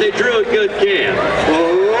understand that they drew a good calf.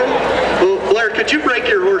 Oh, Blair, could you break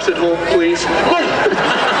your horse at home, please?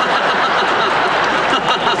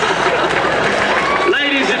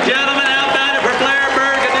 Ladies and gentlemen, how about it for Blair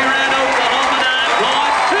Burke of Durant, Oklahoma,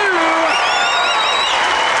 9.2.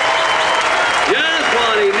 Just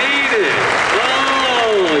what he needed.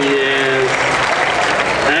 Oh, yes.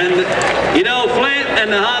 And, you know, Flint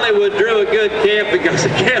and the Hollywood drew a good calf because the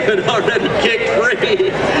calf had already kicked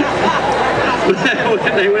free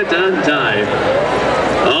when they went to untie.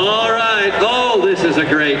 All right. Oh, this is a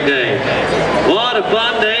great day. What a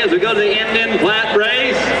fun day as we go to the Indian Flat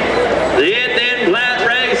race. The Indian Flat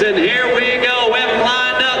race, and here we go. We have them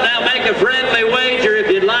lined up. Now make a friendly wager if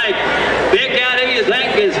you'd like. Pick out who you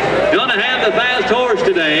think is going to have the fast horse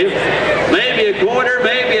today. Maybe a quarter,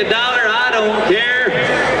 maybe $1. I don't care.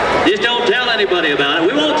 Just don't tell anybody about it.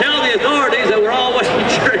 We won't tell the authorities that we're all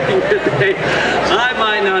wagering today. I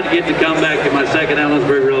might not get to come back to my second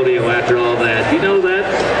Ellensburg Rodeo after all that. You know that?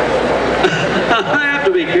 I have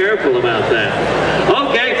to be careful about that.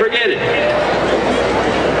 Okay, forget it.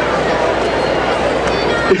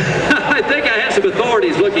 I think I have some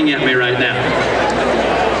authorities looking at me right now.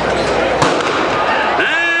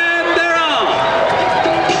 And they're off.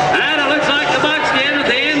 And it looks like the buckskin at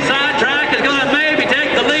the inside track is going to maybe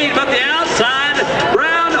take the lead, but the outside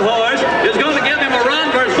brown horse is going to give him a run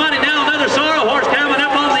for his money. Now another sorrel horse coming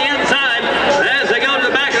up on the inside as they go to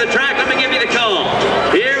the back of the track. Let me give you the call.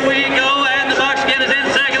 Here we go, and the buckskin is in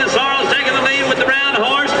second. The sorrel's taking the lead with the brown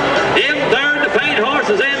horse. In third, the paint horse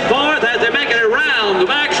is in fourth as they're making it around the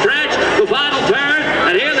back stretch, the final turn,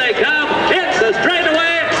 and here they come. It's a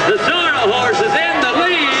straightaway. The sorrel horse is in the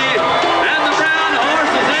lead, and the brown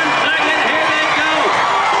horse is in second. Here they go.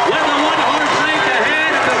 With the one horse length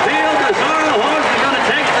ahead of the field, the sorrel horse is going to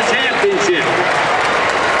take the championship.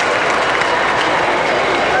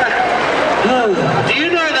 Do you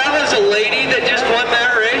know that was a lady that just won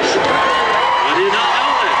that race? I did not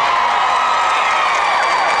know that.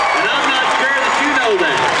 And I'm not sure that you know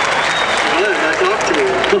that. Good, I talked to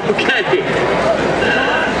her. Okay.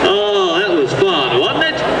 Oh, that was fun,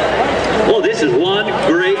 wasn't it? Well, this is one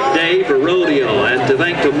great day for rodeo, and to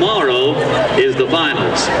think tomorrow is the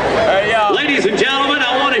finals. Ladies and gentlemen,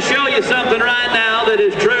 I want to show you something right now that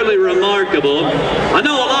is truly remarkable. I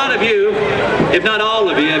know a lot of you, if not all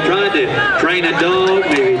of you, have tried to train a dog,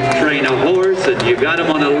 maybe train a horse, goats and you've got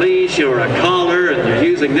them on a leash or a collar and you're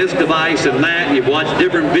using this device and that, and you've watched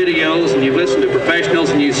different videos and you've listened to professionals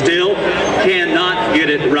and you still cannot get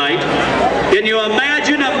it right. Can you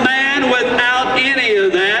imagine a man without any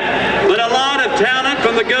of that, but a lot of talent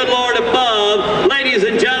from the good Lord above? Ladies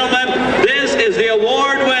and gentlemen, this is the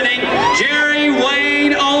award-winning Jerry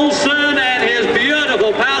Wayne Olson and his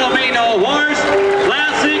beautiful Palomino horse,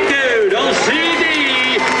 Classic Dude. Old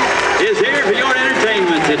CD is here for your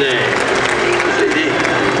entertainment today. CD.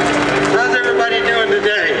 How's everybody doing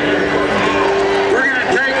today? We're going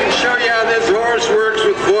to take and show you how this horse works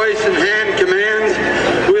with voice and hand commands.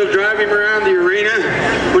 We'll drive him around the arena.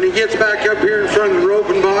 When he gets back up here in front of the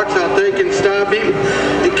roping box, I'll take and stop him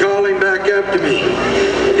and call him back up to me.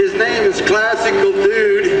 His name is Classical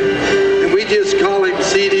Dude, and we just call him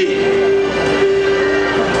CD.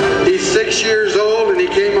 He's 6 years old and he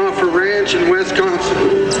came off a ranch in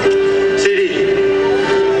Wisconsin. CD.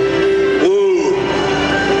 Whoa.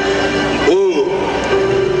 Whoa.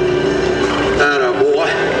 Atta boy.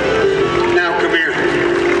 Now come here.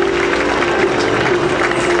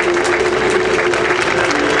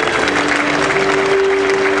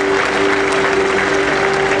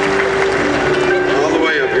 All the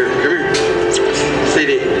way up here. Come here.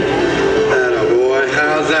 CD. Atta boy.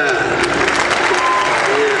 How's that?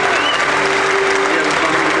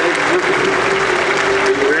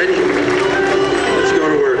 Are you ready? Let's go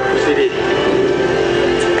to work. CD.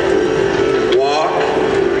 Walk.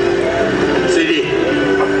 CD.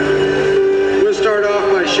 We'll start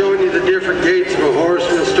off by showing you the different gaits of a horse.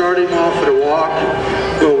 We'll start him off at a walk.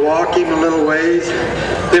 We'll walk him a little ways.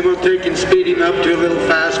 Then we'll take and speed him up to a little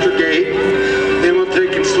faster gait. Then we'll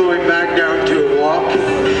take and slow him back down to a walk.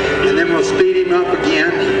 And then we'll speed him up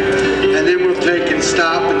again. And then we'll take and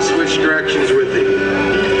stop and switch directions with him.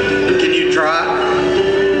 Can you trot?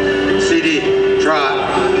 CD, trot.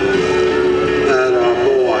 Atta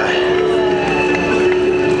boy.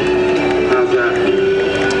 How's that?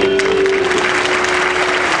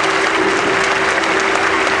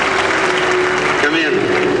 Come in.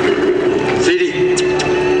 CD.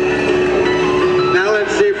 Now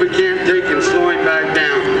let's see if we can't take and slow him back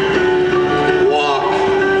down. Walk.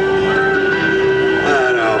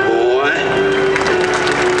 Atta boy.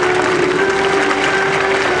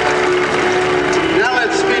 Now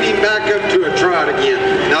let's speed him back up to a trot again.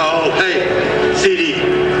 No, hey, CD,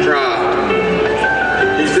 trot.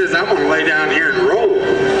 He says, I'm going to lay down here and roll.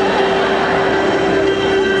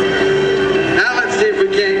 Now let's see if we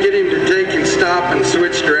can't get him to take and stop and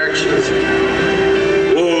switch directions.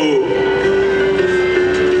 Whoa.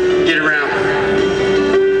 Get around.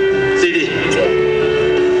 CD.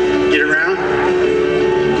 Get around.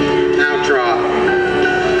 Now trot.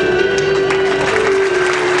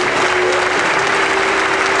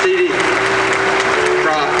 CD.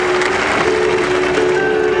 Trot.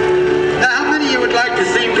 Now, how many of you would like to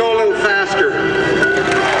see him go a little faster?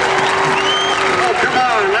 Oh, come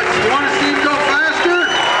on. You want to see him go faster?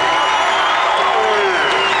 All right.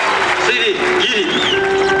 CD, get him.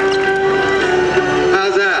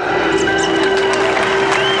 How's that?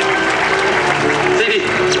 CD.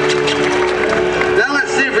 Now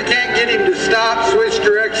let's see if we can't get him to stop, switch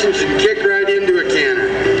directions, and kick right into a canter.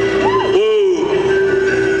 Whoa.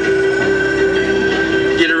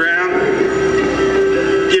 Get around.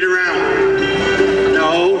 Get around.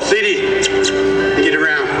 No, CD. Get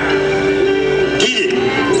around. Get it.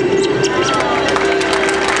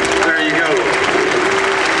 There you go.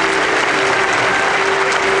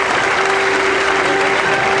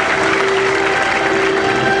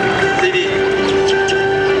 CD.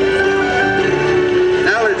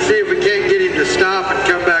 Now let's see if we can't get him to stop and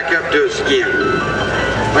come back up to us again.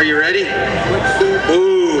 Are you ready?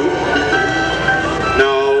 Whoa.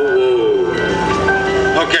 No,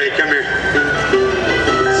 whoa. Okay, come here.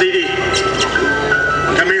 CD.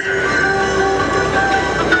 Come here.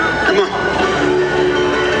 Come on.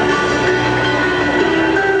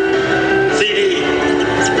 CD.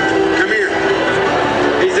 Come here.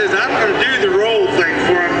 He says, I'm going to do the roll thing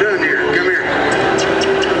before I'm done here. Come here.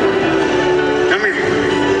 Come here.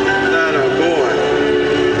 Atta boy.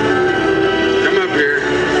 Come up here.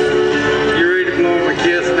 You ready to blow him a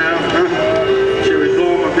kiss now? Huh? Should we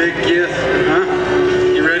blow him a big kiss? Huh?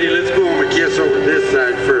 You ready? Let's blow him a kiss over this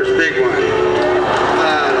side first. Big one.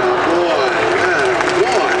 Atta boy. Atta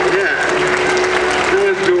boy. Yeah. Now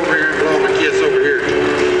let's go over here and blow him a kiss over here.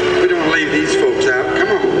 We don't want to leave these folks out. Come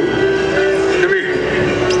on. Come here.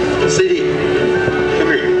 CD. Come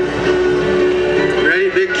here. Ready?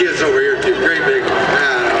 Big kiss over here too. Great big one.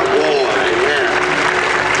 Atta boy. Yeah.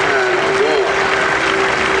 Atta boy.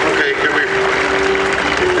 Okay, come here.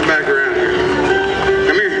 Come back around here.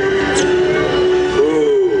 Come here.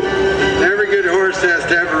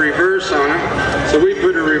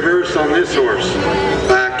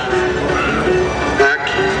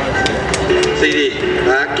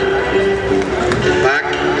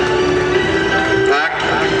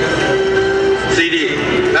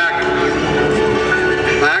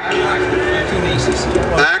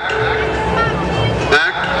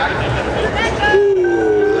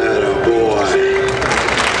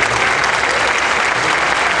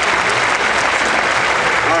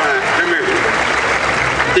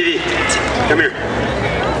 Come here.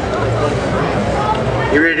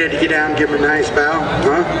 You ready to get down and give him a nice bow?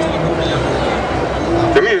 Huh?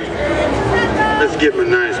 Come here. Let's give him a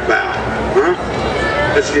nice bow. Huh?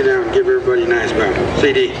 Let's get down and give everybody a nice bow.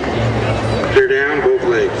 CD. Clear down, both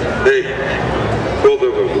legs. Hey. Both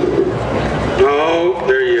of them. Oh,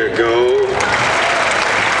 there you go.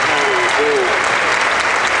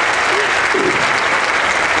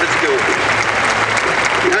 Let's go.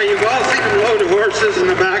 Now you've all seen them load horses in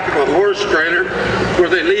the back of a horse trailer where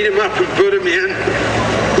they lead them up and put them in,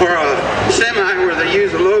 or a semi where they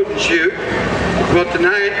use a load and chute. Well,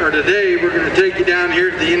 tonight or today we're going to take you down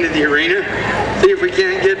here to the end of the arena, see if we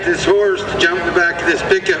can't get this horse to jump in the back of this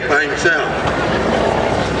pickup by himself.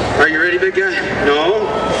 Are you ready, big guy? No?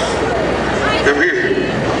 Come here.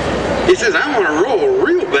 He says, I want to roll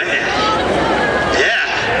real bad.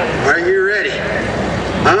 Yeah. Are you ready?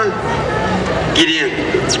 Huh? Get in.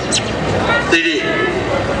 CD.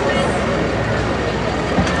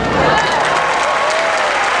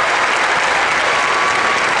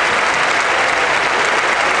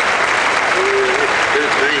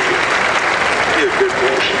 Good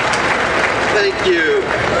boy. Thank you.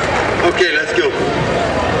 Okay, let's go.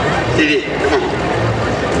 CD, come on.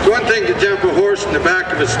 It's one thing to jump a horse in the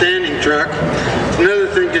back of a standing truck. It's another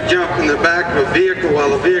thing to jump in the back of a vehicle while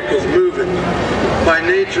the vehicle's moving. By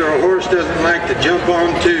nature, a horse doesn't like to jump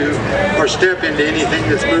onto or step into anything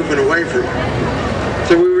that's moving away from him.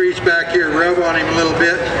 So we reach back here, rub on him a little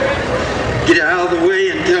bit, get out of the way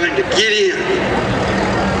and tell him to get in.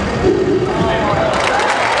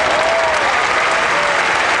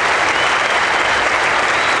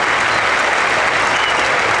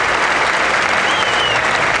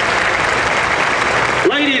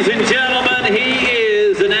 Ladies and gentlemen, he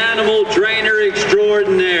is an animal trainer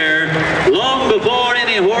extraordinaire. Long before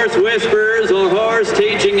any horse whisperers or horse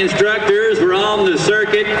teaching instructors were on the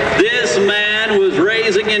circuit, this man was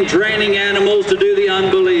raising and training animals to do the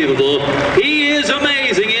unbelievable. He is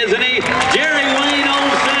amazing, isn't he? Jerry Wayne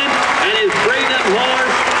Olson and his Freedom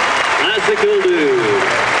Horse Classical Dude.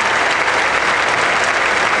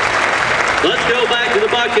 Let's go back to the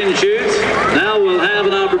bucking chutes. Now we'll have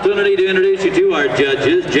an opportunity to introduce you to our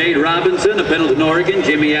judges. Jade Robinson of Pendleton, Oregon,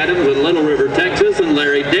 Jimmy Adams of Little River, Texas, and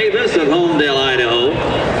Larry Davis of Homedale, Idaho.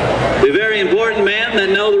 Two very important men that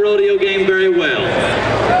know the rodeo game very well.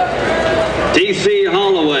 T.C.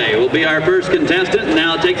 Holloway will be our first contestant, and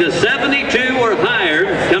now takes a 72 or higher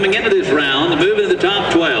coming into this round to move into the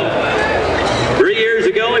top 12. 3 years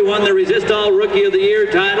ago, he won the Resistol Rookie of the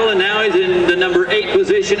Year title, and now he's in the number 8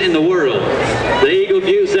 position in the world. The Eagle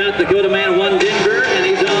View, South Dakota man won Denver, and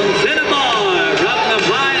he's on Cinnabar from the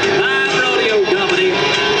Flying Time Rodeo Company.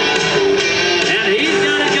 And he's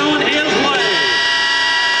got it going his way.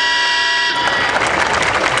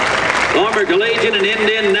 Former collegiate and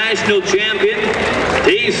Indian national champion,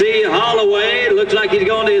 T.C. Holloway. Looks like he's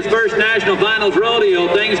going to his first national finals rodeo.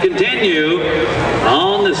 Things continue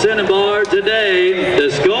on the Cinnabar today. The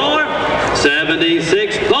score,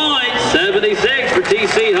 76 points. 76 for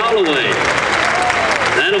T.C. Holloway.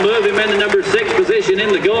 That'll move him into number 6 position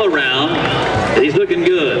in the go-around. He's looking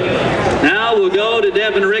good. Now we'll go to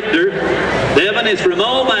Devin Richter. Devin is from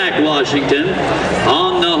Omak, Washington,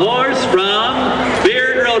 on the horse from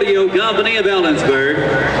Beard Rodeo Company of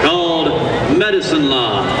Ellensburg called Medicine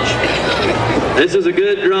Lodge. This is a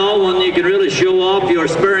good draw, one you can really show off your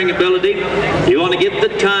spurring ability. You want to get the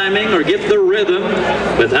timing or get the rhythm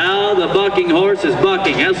with how the bucking horse is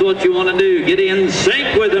bucking. That's what you want to do. Get in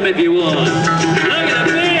sync with him if you want. Look at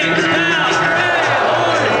the big, stout, gray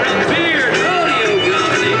horse from Beard Rodeo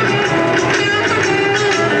Company.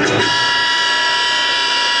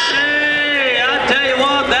 Hey, I tell you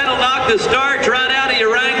what, that'll knock the starch right out of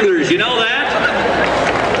your Wranglers. You know that?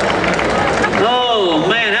 Oh,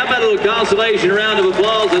 man, how about a little consolation round of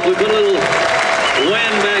applause as we put a little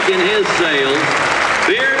wind back in his sails.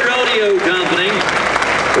 Beard Rodeo Company,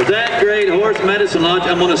 with that great horse, Medicine Lodge.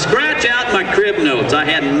 I'm going to scratch out my crib notes. I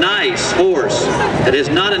had nice horse. That is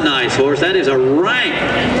not a nice horse. That is a rank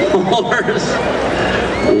horse.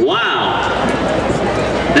 Wow.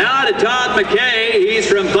 Now to Todd McKay. He's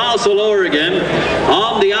from Fossil, Oregon,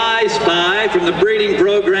 on the I Spy from the breeding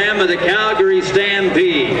program of the Calgary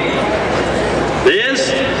Stampede. This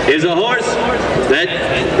is a horse that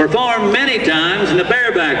performed many times in the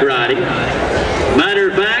bareback riding. Matter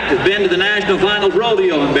of fact, has been to the National Finals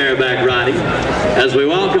Rodeo in bareback riding. As we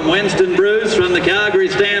welcome Winston Bruce from the Calgary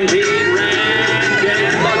Stampede Ranch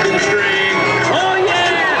and Bucking Stream. Oh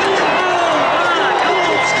yeah! Oh my! Come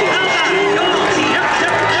on! How about it? Come on! Yep,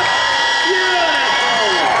 yep.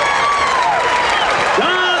 Beautiful!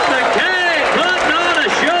 Todd McKay putting on a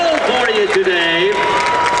show for you today.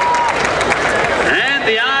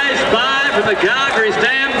 the Calgary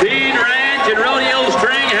Stampede Ranch and Rodeo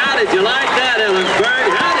String. How did you like that,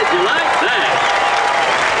 Ellensburg? How did you like that?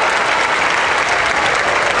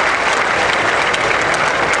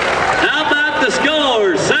 How about the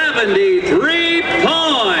score? 73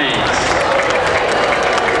 points.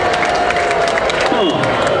 Oh,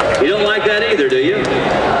 you don't like that either, do you?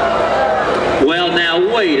 Well,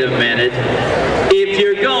 now, wait a minute. If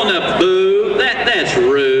you're gonna boo, that's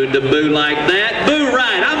rude to boo like that. Boo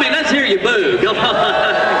right. I mean, let's hear you boo. Come on.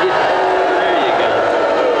 There you go.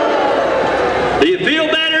 Do you feel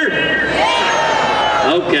better?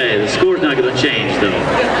 Okay, the score's not going to change, though.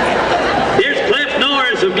 Here's Cliff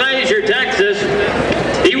Norris of Glacier, Texas.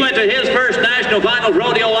 He went to his first National Finals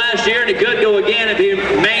Rodeo last year, and he could go again if he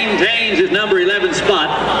maintains his number 11 spot.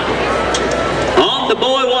 On the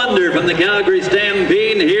Boy Wonder from the Calgary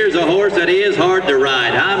Stampede, and here's a horse that is hard to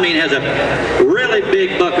ride. I mean, has a really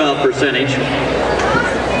big buck-off percentage.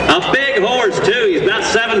 A big horse, too. He's about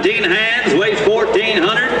 17 hands, weighs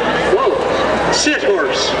 1,400. Whoa. Sit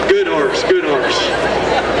horse. Good horse. Good horse.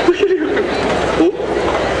 Oh.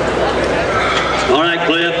 All right,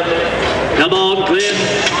 Cliff. Come on, Cliff.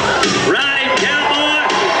 Ride him, cowboy.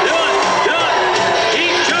 Do it. Do it.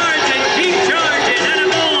 Keep charging. Keep charging. And a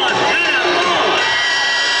boy. And a boy.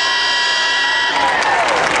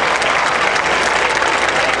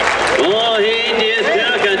 Oh, he just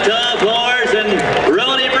took a tough horse and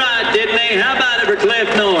rode him right, didn't he? How about it for Cliff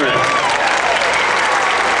Norris?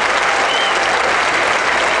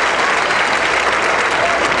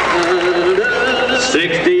 Uh,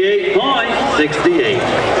 68 points. 68.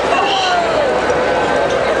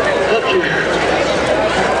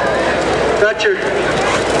 Got your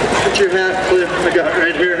hat, Cliff. I got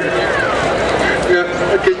right here. Yeah,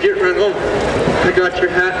 I could get right home. I got your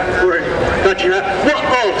hat for you. Got your hat.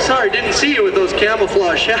 Whoa, oh, sorry, didn't see you with those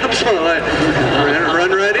camouflage chaps on. I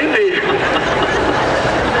run right into you.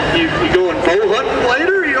 You going bow hunting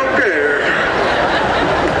later? Or you okay?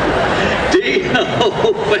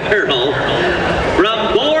 D.O. Farrell from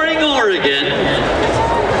Boring, Oregon.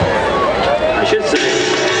 I should say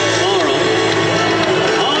Laurel.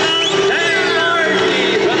 On up Terry Markey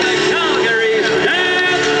from the Calgary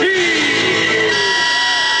Stampede.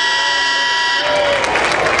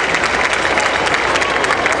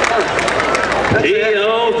 D.O.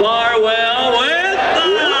 Farwell with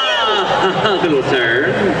a little turn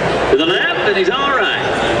to the left, and he's all right.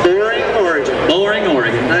 Boring, Oregon. Boring,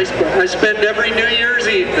 Oregon. I spend every New Year's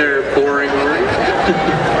Eve there, Boring, Oregon.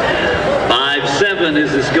 5-7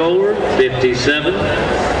 is the score. 57.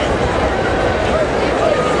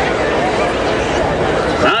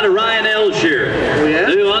 Out of Ryan Elsher. Oh, yeah?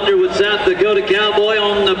 New Underwood, South Dakota cowboy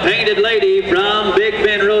on the Painted Lady from Big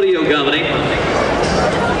Bend Rodeo Company.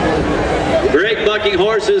 Great bucking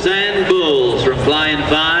horses and bulls from Flying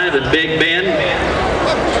Five and Big Bend.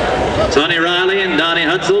 Sonny Riley and Donnie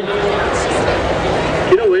Hutzel.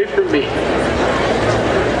 Get away from me.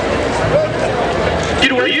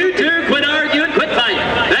 Get away. You two, quit arguing, quit fighting.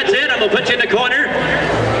 That's it, I'm going to put you in the corner.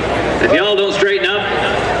 If y'all don't straighten up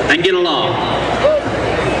and get along.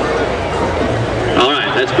 All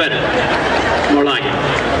right, that's better. More like it.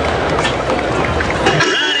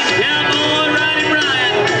 Ride him, cowboy, ride him,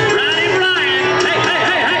 Ryan. Ride him, Ryan. Hey, hey,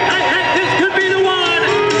 hey, hey, hey, hey, this could be the one.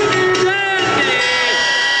 Randy.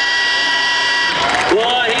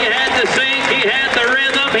 Boy, he had the sync, he had the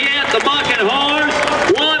rhythm, he had the bucking horse.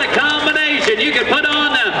 What a combination. You could put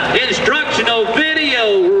on the instructional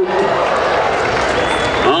video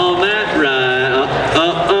on that ride.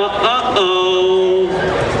 Uh-oh.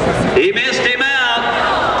 He missed him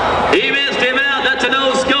out. He missed him out. That's a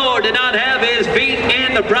no score. Did not have his feet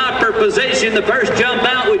in the proper position. The first jump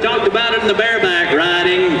out, we talked about it in the bareback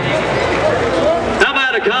riding. How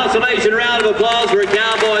about a consolation round of applause for a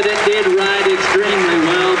cowboy that did ride extremely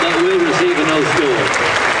well, but will receive a no score.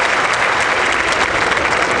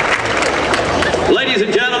 Ladies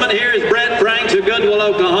and gentlemen, here is Brett Franks of Goodwill,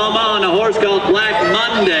 Oklahoma, on a horse called Black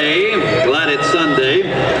Monday. Glad it's Sunday.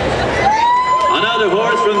 Another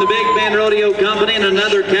horse from the Big Bend Rodeo Company and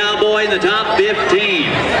another cowboy in the top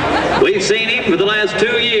 15. We've seen him for the last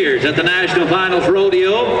 2 years at the National Finals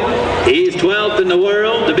Rodeo. He's 12th in the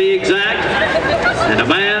world, to be exact, and a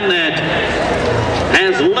man that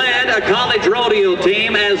has led a college rodeo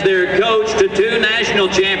team as their coach to 2 national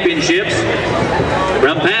championships,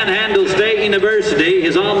 from Panhandle State University,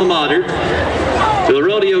 his alma mater, to a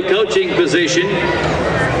rodeo coaching position,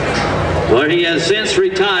 where he has since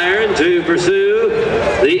retired to pursue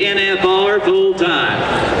the NFR full-time.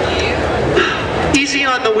 Easy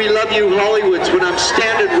on the We Love You Hollywoods when I'm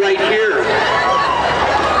standing right here.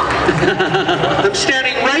 I'm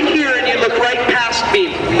standing right here and you look right past me,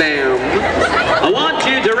 ma'am.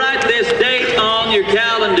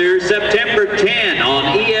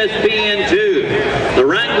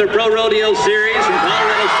 Series from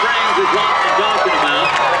Colorado Springs is what I'm talking about.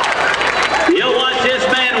 You'll watch this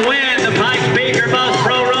man win the Pikes Peak Bus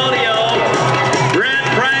Pro Rodeo. Brent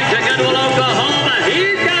Frank's a good one, Oklahoma.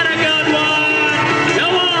 He's got a good one.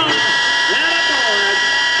 Come on. Attaboy.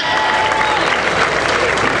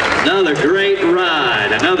 Another great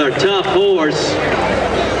ride. Another tough horse.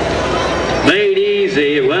 Made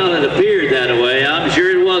easy. Well, it appeared that way. I'm sure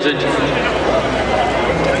it wasn't.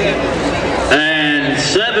 And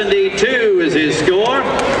 72 is his score.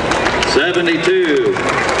 72.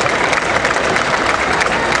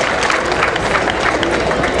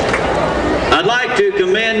 I'd like to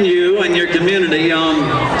commend you and your community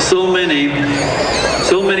on so many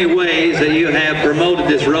ways that you have promoted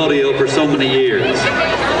this rodeo for so many years.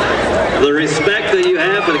 The respect that you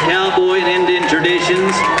have for the cowboy and Indian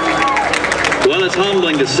traditions, well, it's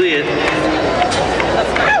humbling to see it.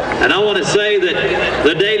 And I want to say that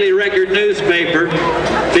the Daily Record newspaper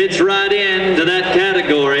fits right into that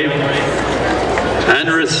category and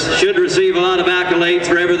should receive a lot of accolades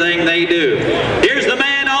for everything they do. Here's the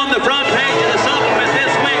man on the front page of the supplement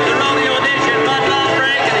this week, the rodeo edition, Bud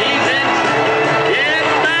Longbrake, and he's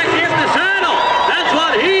back in the saddle. That's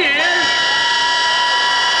what he is.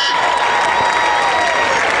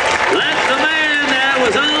 That's the man that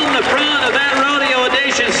was on the front of that rodeo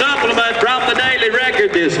edition supplement from the Daily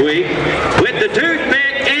Record this week with the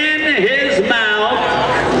toothpick in his mouth.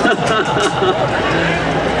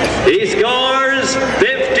 He scores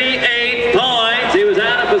 58 points. He was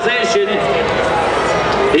out of position.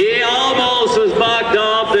 He almost was bucked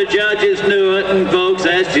off. The judges knew it, and folks,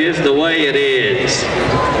 that's just the way it is.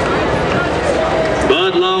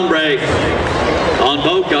 Bud Longbrake on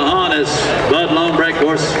Pocahontas. Bud Longbrake, of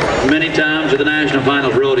course, many times at the National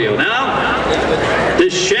Finals Rodeo. Now, to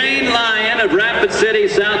Shane Lyon of Rapid City,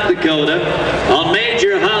 South Dakota, on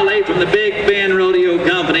Major Holly from the Big Bend Rodeo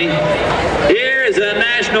Company. Here is a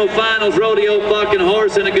National Finals Rodeo bucking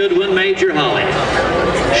horse and a good one, Major Holly.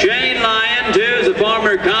 Shane Lyon, too, is a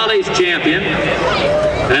former college champion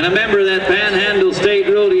and a member of that Panhandle State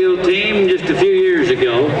Rodeo team just a few years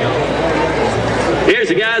ago. Here's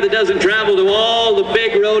a guy that doesn't travel to all the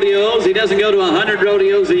big rodeos. He doesn't go to 100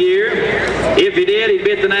 rodeos a year. If he did, he'd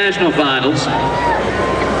be at the National Finals.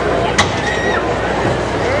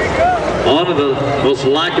 One of the most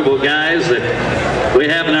likable guys that we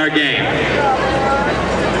have in our game.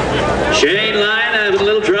 Shane Lyon having a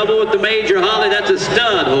little trouble with the Major Holly. That's a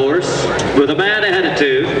stud horse with a bad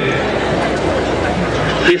attitude.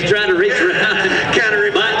 He's trying to reach around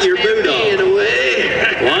and bite your boot off. In a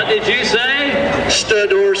way. What did you say?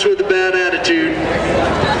 Stud horse with a bad attitude.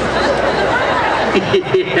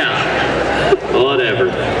 Yeah.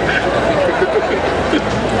 Whatever.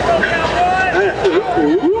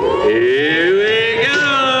 Here we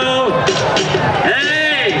go.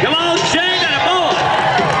 Hey, come on, Shane, and a boy.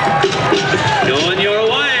 Going your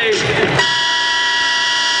way.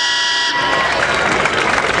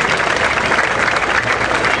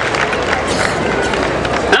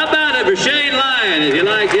 How about it for Shane Lyon, if you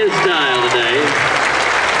like his style today?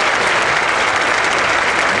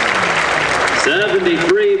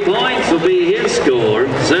 73 points will be his score.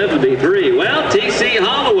 73. Well, T.C.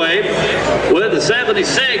 Holloway with the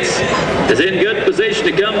 76 is in good position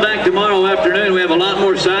to come back tomorrow afternoon. We have a lot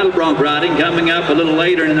more saddle bronc riding coming up a little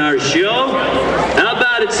later in our show. How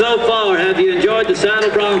about it so far? Have you enjoyed the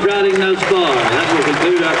saddle bronc riding thus far? That will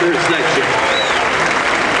conclude our first section.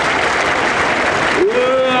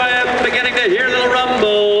 Ooh, I am beginning to hear a little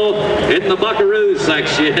rumble in the buckaroo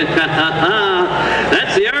section.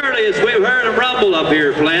 That's the earliest we've heard of rumble up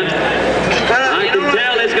here, Flint. I can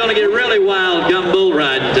tell it's going to get really wild come bull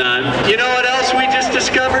riding time. You know what else we just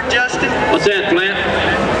discovered, Justin? What's that, Flint?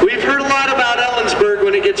 We've heard a lot about Ellensburg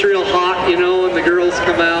when it gets real hot, you know, and the girls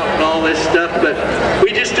come out and all this stuff, but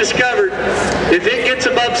we just discovered if it gets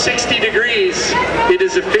above 60 degrees, it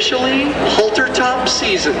is officially halter top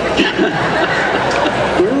season.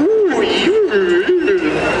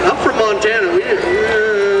 I'm from Montana.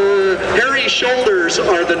 Hairy shoulders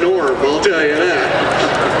are the norm, I'll tell you that.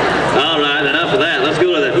 All right, enough of that. Let's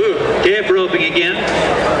go to the calf roping again.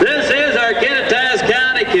 This is our Kittitas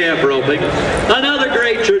County calf roping. Another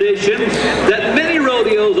great tradition that many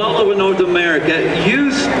rodeos all over North America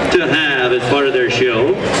used to have as part of their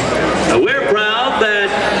show. We're proud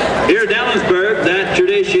that here at Ellensburg, that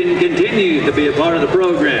tradition continues to be a part of the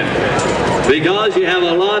program. Because you have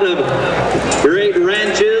a lot of great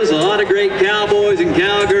ranches, a lot of great cowboys and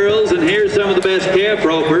cowgirls, and here's some of the best calf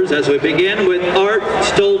ropers as we begin with Art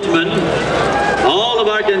Stoltzman. All of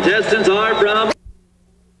our contestants are from